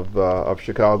side of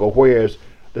Chicago, whereas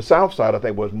the south side, I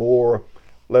think, was more,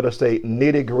 let us say,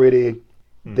 nitty-gritty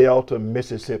Delta,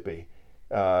 Mississippi.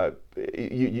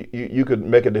 You could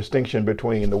make a distinction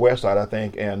between the west side, I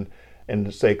think, and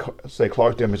say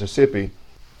Clarksdale, Mississippi.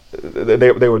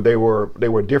 They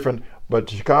were different, but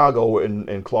Chicago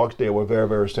and Clarksdale were very,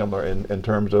 very similar in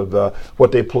terms of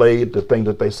what they played, the things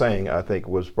that they sang. I think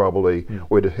was probably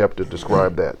way to help to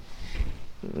describe that.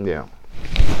 Yeah.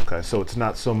 Okay, so it's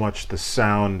not so much the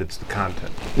sound; it's the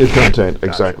content. It's content, Gotcha,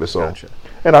 exactly so. Gotcha.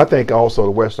 And I think also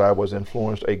the West Side was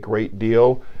influenced a great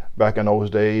deal back in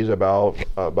those days by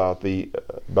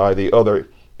the other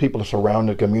people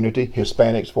surrounding the community.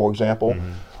 Hispanics, for example,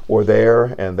 were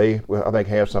there, and they, I think,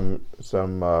 have some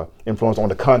influence on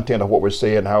the content of what was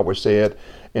said and how it was said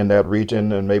in that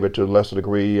region, and maybe to a lesser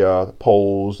degree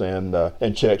Poles and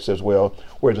Czechs as well.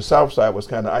 Whereas the South Side was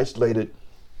kind of isolated,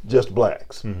 just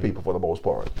blacks, people for the most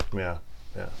part. Yeah.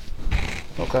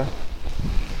 Okay.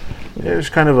 Yeah, it's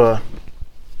kind of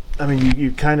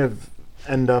you kind of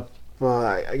end up,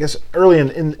 I guess, early in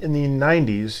the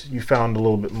 90s, you found a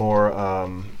little bit more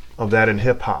of that in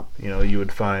hip hop. You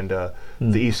would find the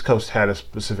East Coast had a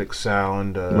specific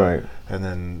sound, right, and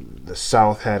then the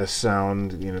South had a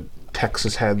sound.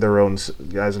 Texas had their own,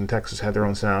 guys in Texas had their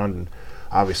own sound, and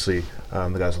obviously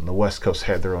the guys on the West Coast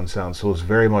had their own sound. So it was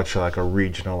very much like a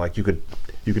regional, like you could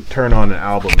turn on an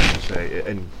album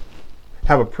and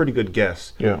have a pretty good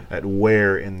guess at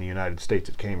where in the United States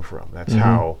it came from. That's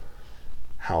how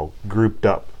grouped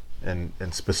up and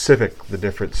specific the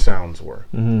different sounds were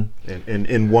in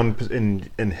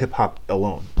hip hop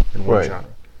alone, in one genre.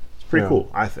 It's pretty cool,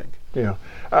 I think. Yeah,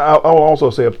 I'll also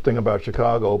say a thing about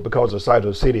Chicago, because of the size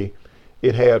of the city.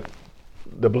 It had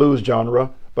the blues genre,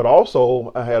 but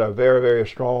also had a very, very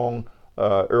strong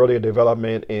earlier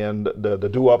development in the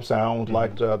doo-wop sounds,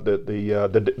 like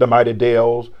the Mighty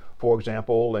Dells, for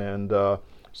example, and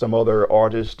some other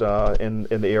artists in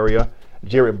the area.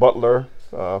 Jerry Butler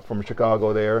from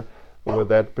Chicago there with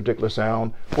that particular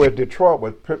sound. Whereas Detroit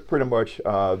was pretty much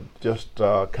just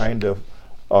kind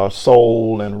of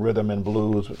soul and rhythm and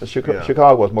blues.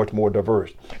 Chicago was much more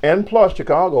diverse, and plus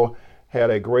Chicago had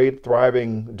a great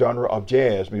thriving genre of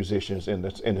jazz musicians in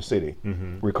the city,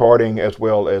 recording as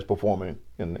well as performing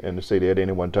in the city at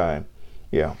any one time.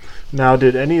 Yeah. Now,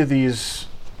 did any of these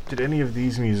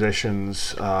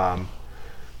musicians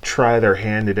try their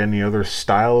hand at any other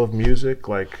style of music?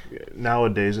 Like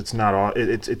nowadays, it's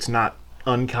not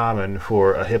uncommon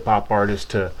for a hip hop artist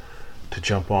to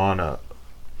jump on a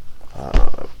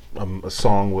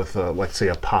song with like say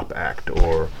a pop act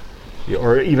or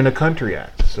even a country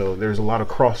act. So there's a lot of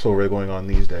crossover going on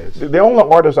these days. The only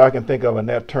artist I can think of in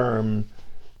that term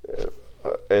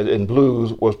in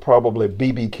blues was probably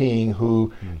B.B. King,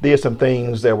 who did some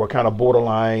things that were kind of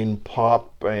borderline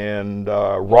pop and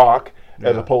rock,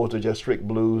 as opposed to just strict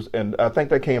blues. And I think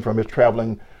that came from his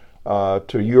traveling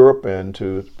to Europe and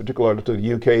particularly to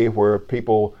the UK, where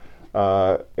people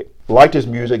liked his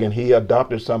music, and he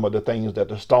adopted some of the things that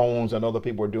the Stones and other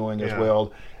people were doing as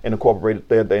well, and incorporated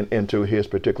that into his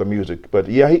particular music. But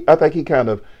yeah, I think he kind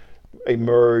of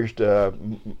emerged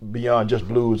beyond just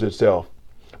blues itself.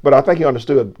 But I think he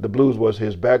understood the blues was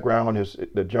his background,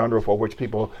 the genre for which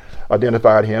people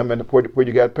identified him, and where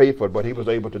you got paid for it. But he was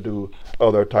able to do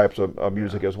other types of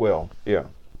music as well. Yeah.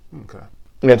 Okay.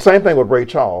 And same thing with Ray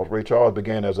Charles. Ray Charles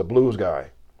began as a blues guy,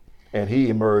 and he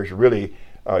emerged really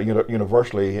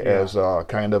universally as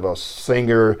kind of a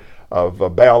singer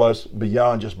of ballads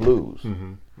beyond just blues.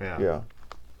 Mm-hmm. Yeah. Yeah.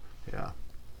 Yeah.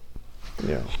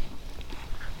 Yeah.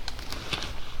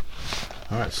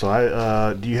 All right,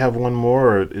 so do you have one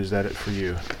more, or is that it for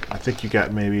you? I think you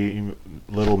got maybe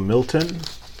Little Milton.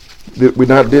 We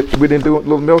didn't do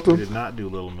Little Milton? We did not do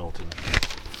Little Milton.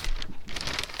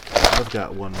 I've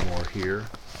got one more here,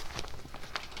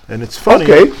 and it's funny.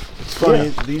 Okay. It's funny.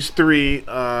 Yeah. These three,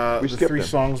 the three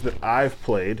songs that I've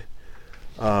played,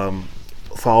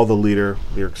 Follow the Leader,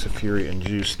 lyrics of Fury and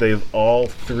Juice. All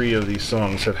three of these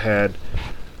songs have had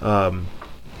the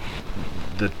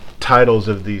titles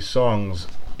of these songs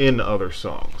in other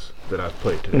songs that I've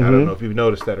played today. I don't know if you've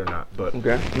noticed that or not, but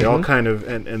they all kind of,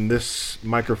 and this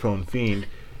Microphone Fiend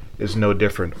is no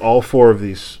different. All four of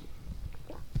these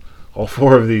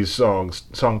song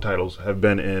titles have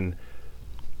been in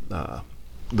the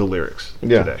lyrics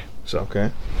today. So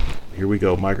here we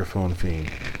go, Microphone Fiend.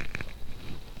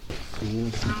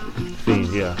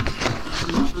 Fiend, yeah.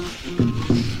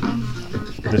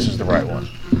 This is the right one.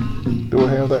 Do I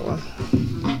have that one?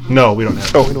 No, we don't have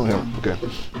it. Oh, we don't have it. Okay.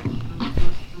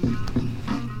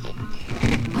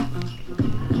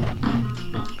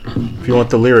 If you want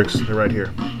the lyrics, they're right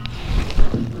here.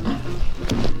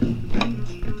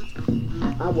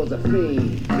 I was a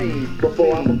fiend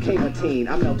before I became a teen.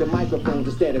 I melted microphones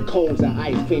instead of cones of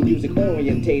ice cream. Music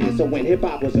orientated, so when hip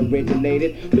hop was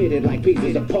originated, fitted like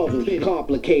pieces of puzzle,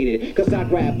 complicated. Cause I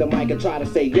grab the mic and try to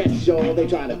say yes, y'all. They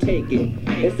try to take it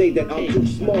and say that I'm too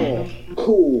small.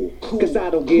 Cool. Cause I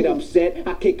don't get upset.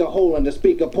 I kick a hole in the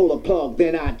speaker, pull a plug,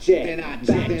 then I jet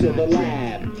back to the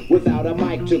lab without a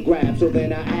mic to grab. So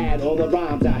then I add all the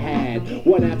rhymes I had,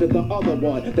 one after the other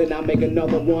one. Then I make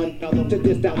another one to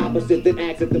diss the opposite, then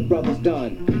ask if the brother's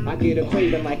done. I get a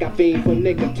craving like I fiend for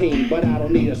nicotine, but I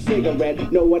don't need a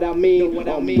cigarette. Know what I mean?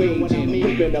 I'm raging,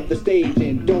 ripping up the stage,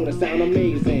 and don't it sound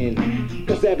amazing?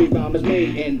 Cause every rhyme is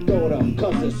made and thought of,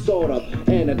 cause it's sort of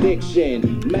an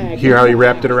addiction. Hear how he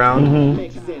wrapped it around?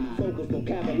 Mixing vocals,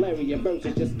 vocabulary, and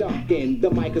verses just stuck in. The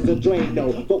mic is a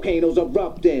Drano, volcanoes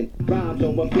erupting, rhymes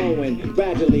overflowing,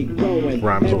 gradually growing.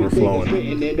 Rhymes Everything overflowing. is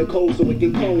written in the code so it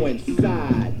can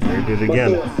coincide. There you did it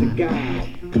again. My thoughts are guide.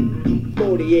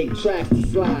 48 tracks to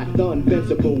slide, the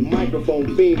invincible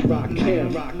Microphone Fiend, rock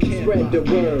him, spread the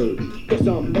word, cause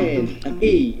I'm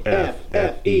N-E-F-F-E-C-T,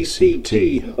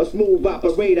 a smooth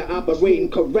operator operating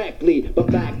correctly, but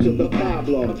back to the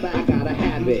problem, I gotta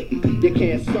have it, you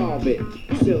can't solve it,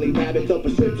 silly rabbit, the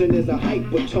prescription is a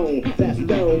hypertone, that's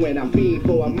heroin, I fiend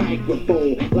for a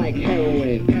microphone, like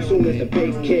heroin, soon as the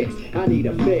bass kicks, I need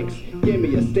a fix, give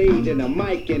me a stage and a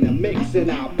mic and a mix,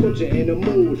 and I'll put you in a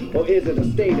mood, or is it a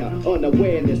state of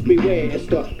unawareness? Beware, it's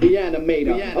the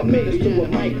reanimator. A menace to a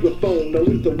microphone, a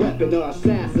lethal weapon or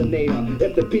assassinator.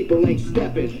 If the people ain't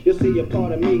stepping, you'll see a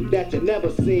part of me that you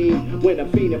never seen. When I'm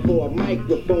fiending for a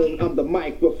microphone, I'm the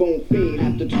Microphone Fiend.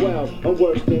 After 12, I'm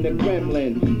worse than a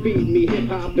gremlin. Feed me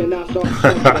hip-hop and I start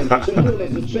trembling. The thrill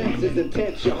and suspense is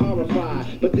intense, you're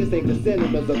horrified. But this ain't the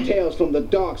cinemas of tales from the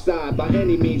dark side. By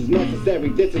any means necessary,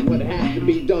 this is what has to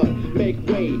be done. Make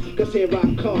way, cause here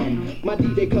I come. My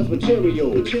DJ cuts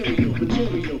material.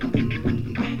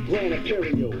 Grand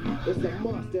Imperial. It's a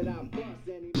must that I'm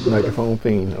busting. Microphone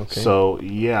Fiend. Okay. So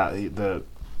yeah, the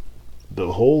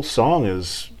whole song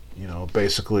is,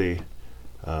 basically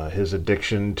his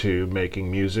addiction to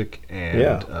making music,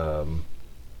 and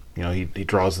he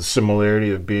draws the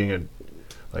similarity of being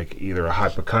either a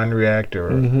hypochondriac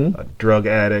or a drug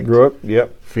addict. Grew up.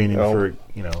 Yep. Fiending for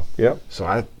Yep. So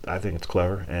I think it's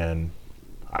clever and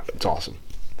it's awesome.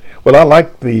 Well, I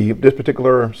like this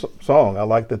particular song. I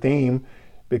like the theme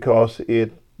because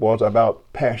it was about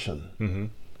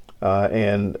passion.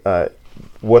 And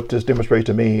what this demonstrates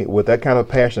to me, with that kind of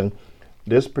passion,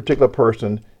 this particular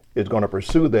person is going to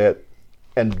pursue that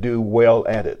and do well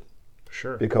at it.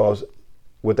 Sure. Because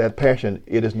with that passion,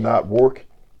 it is not work.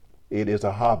 It is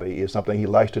a hobby. It's something he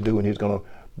likes to do, and he's going to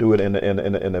do it in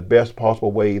the best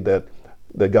possible way that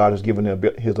God has given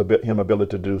him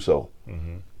ability to do so.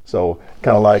 So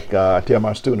kind of like I tell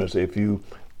my students, if you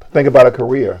think about a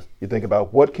career, you think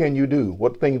about what can you do?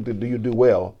 What thing do you do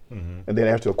well? And then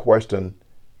ask you a question,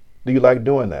 do you like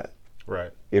doing that?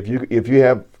 Right. If you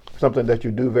have something that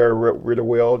you do really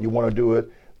well, you want to do it,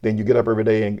 then you get up every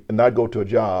day and not go to a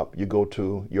job. You go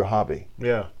to your hobby.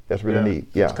 Yeah. That's really neat.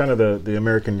 Yeah. It's kind of the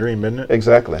American dream, isn't it?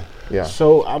 Exactly. Yeah.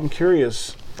 So I'm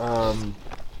curious.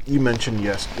 You mentioned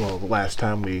the last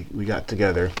time we got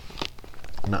together,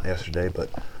 not yesterday, but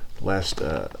last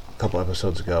couple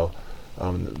episodes ago,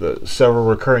 the several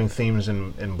recurring themes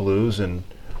in blues, and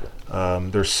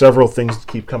there's several things that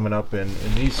keep coming up in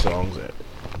these songs.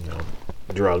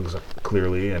 Drugs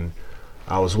clearly, and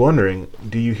I was wondering,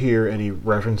 do you hear any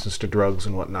references to drugs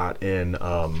and whatnot in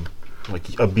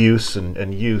like abuse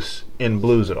and use in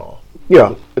blues at all?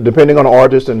 Yeah, depending on the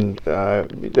artist, and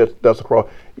that's across.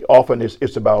 Often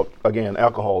it's about, again,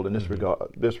 alcohol in this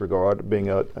regard, being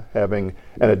having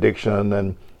an addiction,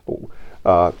 and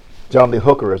John Lee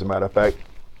Hooker, as a matter of fact,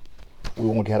 we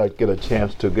won't get a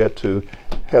chance to get to,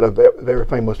 had a very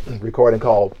famous recording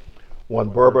called One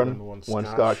Bourbon, One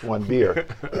Scotch, One Beer,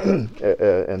 and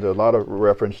there's a lot of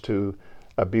reference to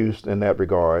abuse in that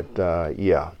regard. That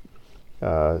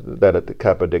the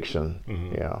cup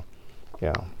addiction. Yeah.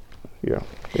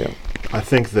 I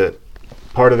think that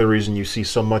part of the reason you see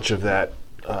so much of that,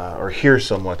 or hear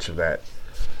so much of that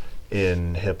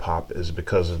in hip hop, is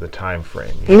because of the time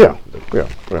frame. Yeah.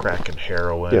 Crack and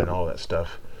heroin and all that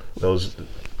stuff.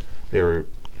 They were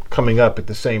coming up at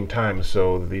the same time,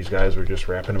 so these guys were just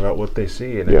rapping about what they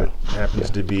see, and it happens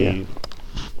to be,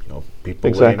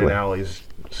 people laying in alleys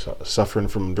suffering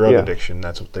from drug addiction.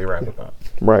 That's what they rap about.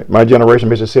 Right. My generation,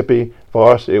 Mississippi,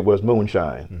 for us, it was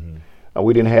moonshine.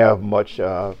 We didn't have much.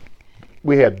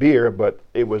 We had beer, but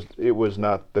it was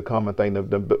not the common thing.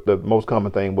 The most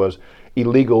common thing was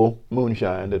illegal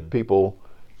moonshine that people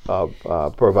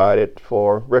provided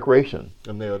for recreation.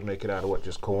 And they would make it out of what,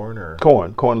 just corn or?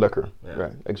 Corn liquor. Yeah.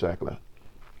 Right, exactly.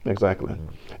 And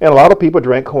a lot of people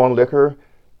drank corn liquor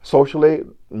socially,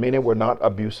 meaning we're not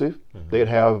abusive. They'd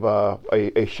have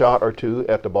a shot or two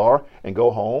at the bar and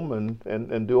go home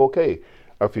and do okay.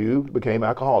 A few became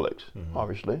alcoholics,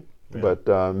 obviously, but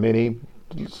many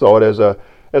saw it as a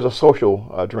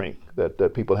social drink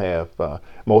that people have.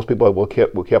 Most people will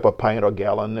keep a pint or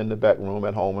gallon in the back room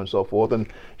at home and so forth, and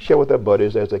share with their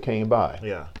buddies as they came by.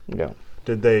 Yeah. Yeah.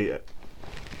 Did they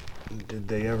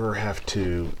ever have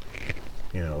to,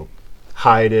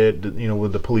 hide it?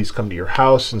 Would the police come to your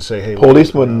house and say, "Hey"?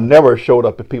 Policemen never showed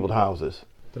up at people's houses.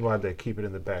 Then why'd they keep it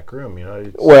in the back room?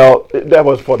 Well, that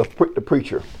was for the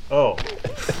preacher. Oh.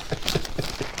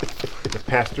 The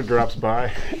pastor drops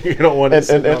by. You don't want to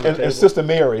sit on the table. And Sister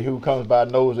Mary, who comes by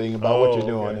nosing about what you're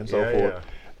doing and so forth. Yeah.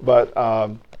 But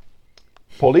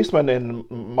policemen in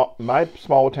my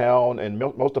small town and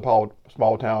most of the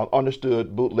small town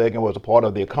understood bootlegging was a part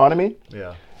of the economy.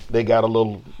 Yeah. They got a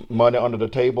little money under the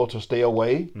table to stay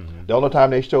away. The only time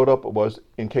they showed up was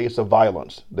in case of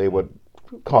violence. They would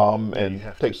come and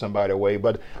take somebody away.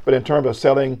 But in terms of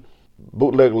selling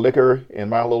bootleg liquor in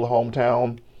my little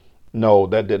hometown, no,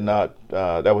 that did not.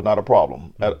 That was not a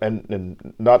problem, and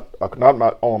not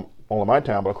only my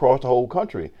town, but across the whole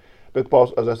country,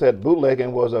 because, as I said,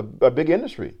 bootlegging was a big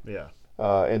industry. Yeah.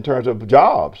 In terms of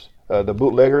jobs, the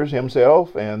bootleggers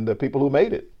himself and the people who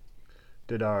made it.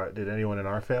 Did anyone in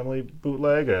our family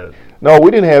bootleg? No,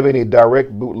 we didn't have any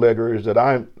direct bootleggers that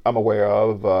I'm aware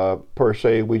of per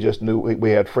se. We just knew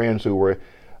we had friends who were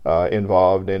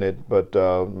involved in it, but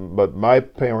my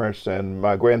parents and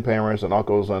my grandparents and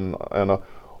uncles and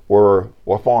were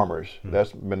farmers.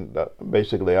 That's been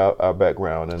basically our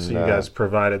background. And so you guys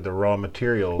provided the raw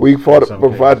materials. We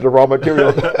provided the raw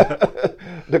materials,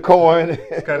 the corn.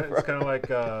 It's kind of like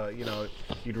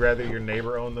you'd rather your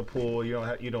neighbor own the pool.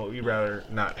 You'd rather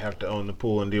not have to own the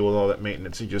pool and deal with all that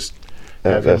maintenance. You just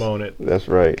have him own it. That's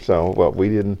right. So we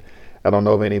didn't. I don't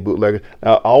know of any bootleggers.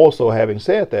 Now, also having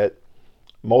said that,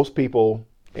 most people,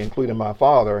 including my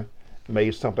father,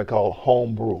 made something called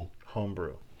home brew.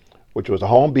 Which was a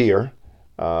home beer,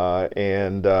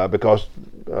 and because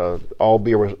all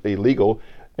beer was illegal,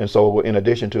 and so in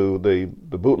addition to the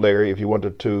bootlegger, if you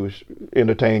wanted to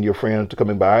entertain your friends to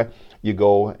coming by, you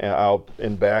go out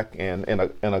and back and in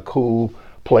a cool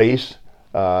place,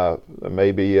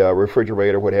 maybe a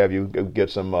refrigerator, what have you, get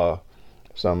some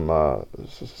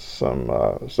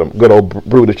good old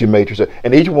brew that you made yourself,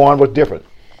 and each one was different.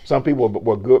 Some people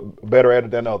were better at it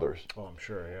than others. Oh, I'm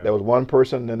sure. Yeah. There was one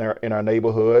person in our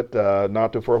neighborhood,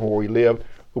 not too far from where we lived,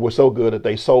 who was so good that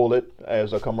they sold it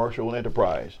as a commercial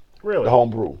enterprise. Really? The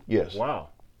home brew, yes. Wow.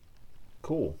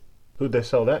 Cool. Who'd they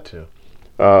sell that to?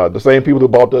 The same people who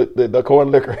bought the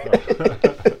corn liquor.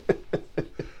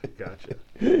 Gotcha.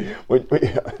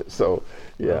 So,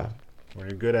 yeah. Well, when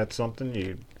you're good at something,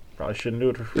 you probably shouldn't do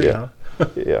it for free, huh?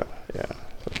 Yeah.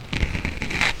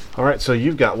 All right, so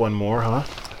you've got one more, huh?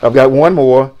 I've got one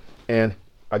more, and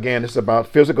again, it's about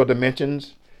physical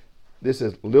dimensions. This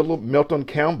is Little Milton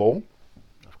Campbell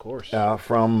Of course.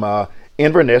 from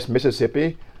Inverness,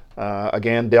 Mississippi.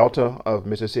 Again, Delta of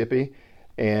Mississippi.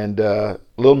 And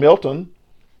Little Milton,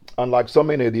 unlike so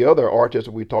many of the other artists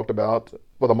we talked about,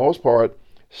 for the most part,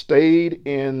 stayed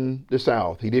in the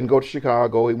South. He didn't go to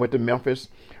Chicago. He went to Memphis,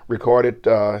 recorded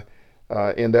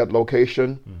in that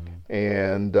location.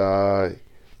 And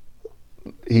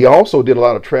he also did a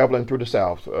lot of traveling through the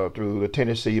South, through the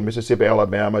Tennessee, Mississippi,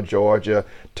 Alabama, Georgia,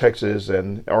 Texas,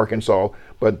 and Arkansas,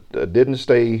 but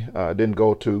didn't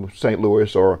go to St.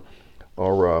 Louis or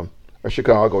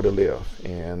Chicago to live.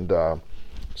 And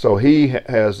so he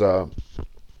has a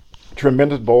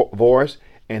tremendous voice,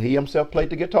 and he himself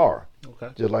played the guitar,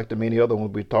 just like the many other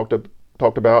ones we talked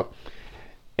about.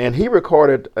 And he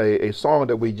recorded a song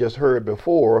that we just heard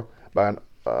before by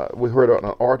we heard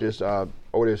an artist,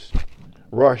 Otis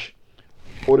Rush.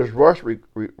 Otis Rush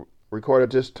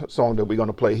recorded this song that we're going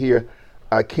to play here,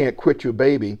 "I Can't Quit You,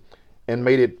 Baby," and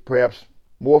made it perhaps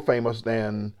more famous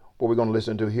than what we're going to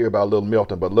listen to here by Little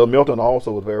Milton. But Little Milton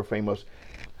also was very famous,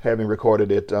 having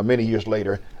recorded it many years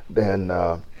later than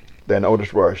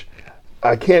Otis Rush.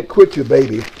 "I Can't Quit You,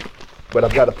 Baby, but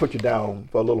I've got to put you down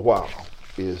for a little while,"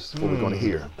 is what we're going to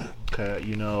hear. Okay,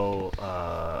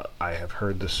 I have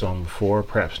heard this song before,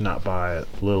 perhaps not by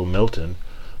Little Milton,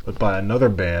 but by another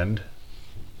band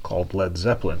called Led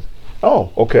Zeppelin.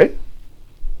 Oh, okay.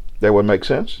 That would make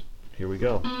sense. Here we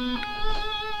go.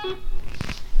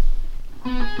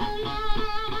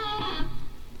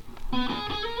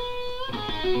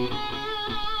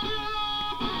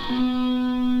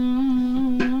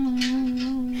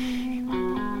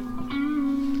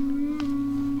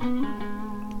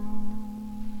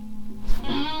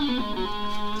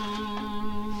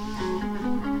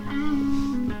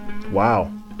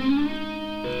 Wow.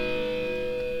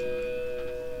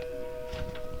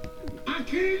 I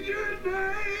can't do it,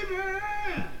 baby.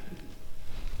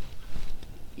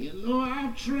 You know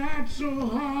I've tried so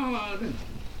hard,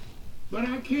 but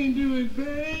I can't do it,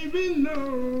 baby,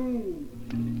 no.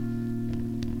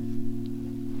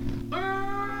 Oh,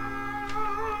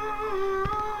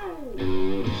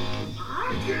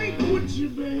 I can't quit you,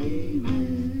 baby.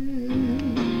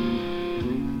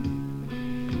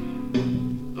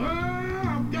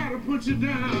 Put you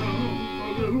down for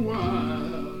a little while.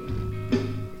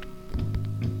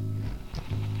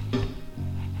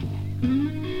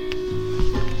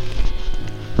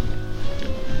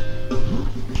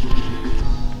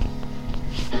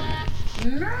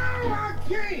 No, I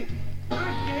can't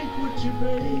quit you,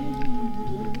 baby.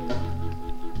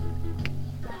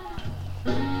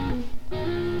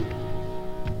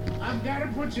 I've got to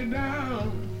put you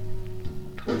down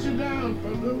for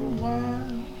a little while.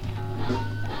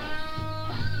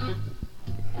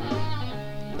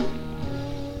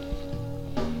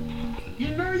 You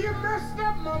know you messed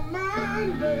up my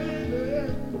mind,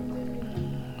 baby,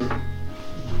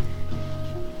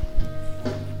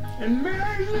 and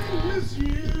made me miss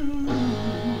you,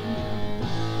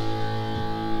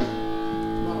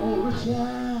 my only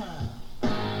child.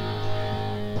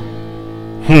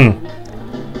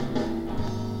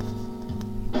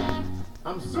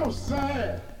 I'm so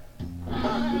sad I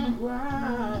could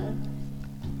cry.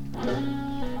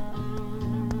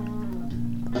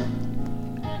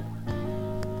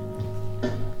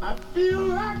 I feel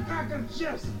like I could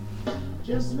just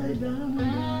lay down.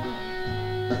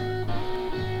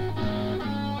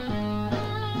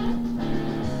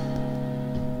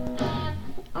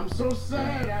 I'm so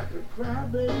sad I could cry,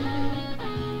 baby.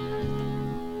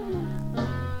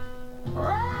 Oh,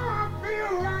 I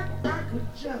feel like I could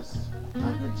just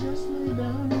lay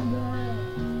down and die.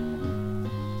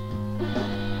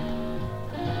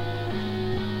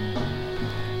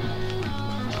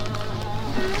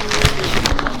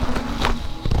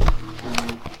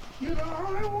 You're the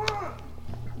only one.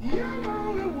 You're the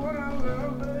only one I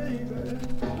love, baby.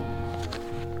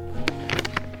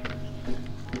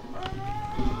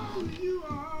 Oh, you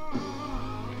are.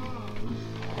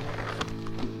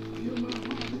 You're my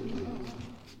heart.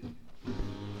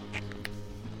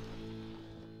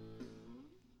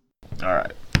 All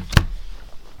right.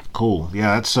 Cool.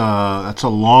 Yeah, that's a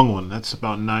long one. That's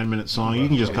about a 9-minute song. You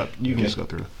can just cut. You can just go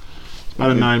through.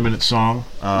 About a 9-minute song.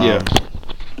 Yeah.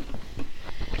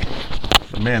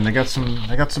 Man, they got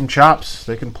some chops.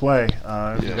 They can play.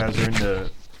 If you guys are into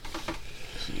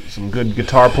some good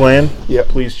guitar playing,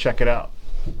 please check it out.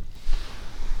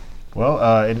 Well,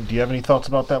 and do you have any thoughts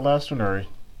about that last one, or?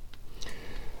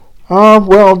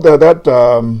 Well, that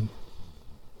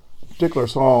particular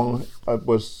song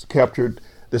was captured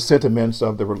the sentiments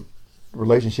of the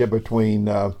relationship between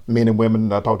men and women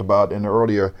that I talked about in the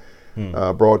earlier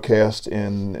broadcast,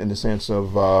 in the sense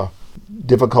of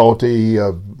difficulty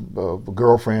of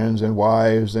girlfriends and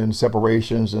wives and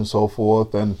separations and so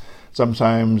forth. And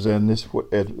sometimes, and this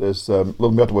as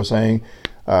Little Milton was saying,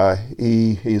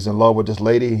 he's in love with this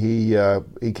lady.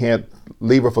 He can't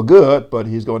leave her for good, but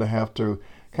he's going to have to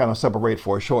kind of separate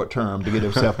for a short term to get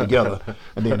himself together,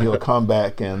 and then he'll come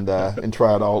back and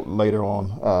try it all later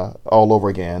on, all over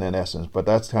again, in essence. But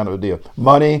that's kind of the deal.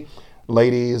 Money,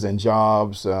 ladies, and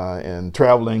jobs, and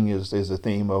traveling is the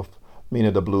theme of many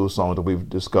of the blues songs that we've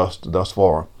discussed thus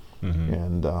far.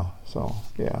 And so,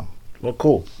 yeah. Well,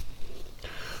 cool.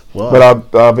 Well,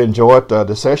 But I've enjoyed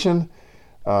the session,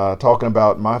 talking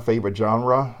about my favorite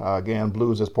genre. Again,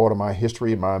 blues is part of my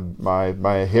history,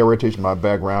 my heritage, my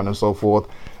background, and so forth.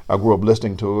 I grew up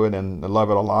listening to it and I love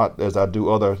it a lot, as I do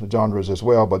other genres as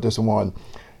well. But this one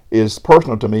is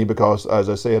personal to me because, as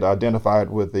I said, I identified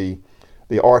with the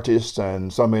artists,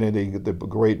 and so many of the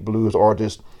great blues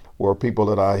artists were people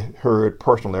that I heard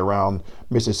personally around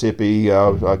Mississippi.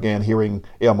 Again, hearing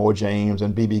Elmore James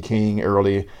and B.B. King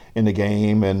early in the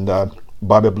game, and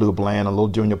Bobby Blue Bland and Little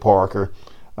Junior Parker.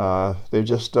 They're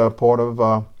just part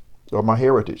of my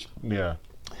heritage. yeah.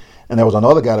 And there was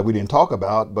another guy that we didn't talk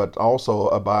about, but also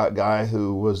a guy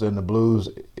who was in the blues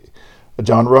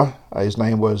genre. His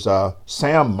name was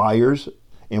Sam Myers,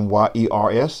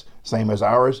 Myers, same as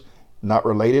ours. Not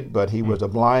related, but he was a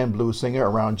blind blues singer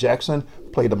around Jackson,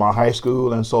 played at my high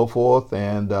school and so forth,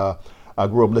 and I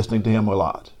grew up listening to him a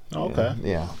lot. Okay.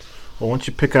 Yeah. Well, why don't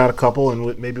you pick out a couple,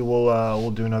 and maybe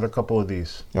we'll do another couple of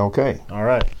these. Okay. All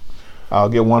right. I'll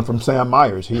get one from Sam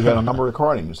Myers. He had a number of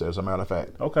recordings, as a matter of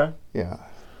fact. Okay. Yeah.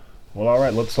 Well, all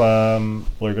right. Let's.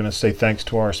 We're going to say thanks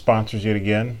to our sponsors yet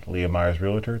again: Leah Myers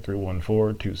Realtor,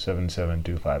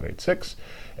 314-277-2586,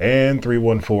 and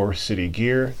 314 City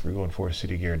Gear,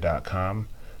 314citygear.com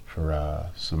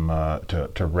for some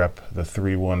to rep the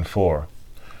 314. All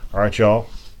right, y'all.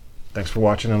 Thanks for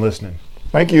watching and listening.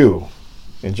 Thank you.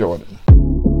 Enjoyed it.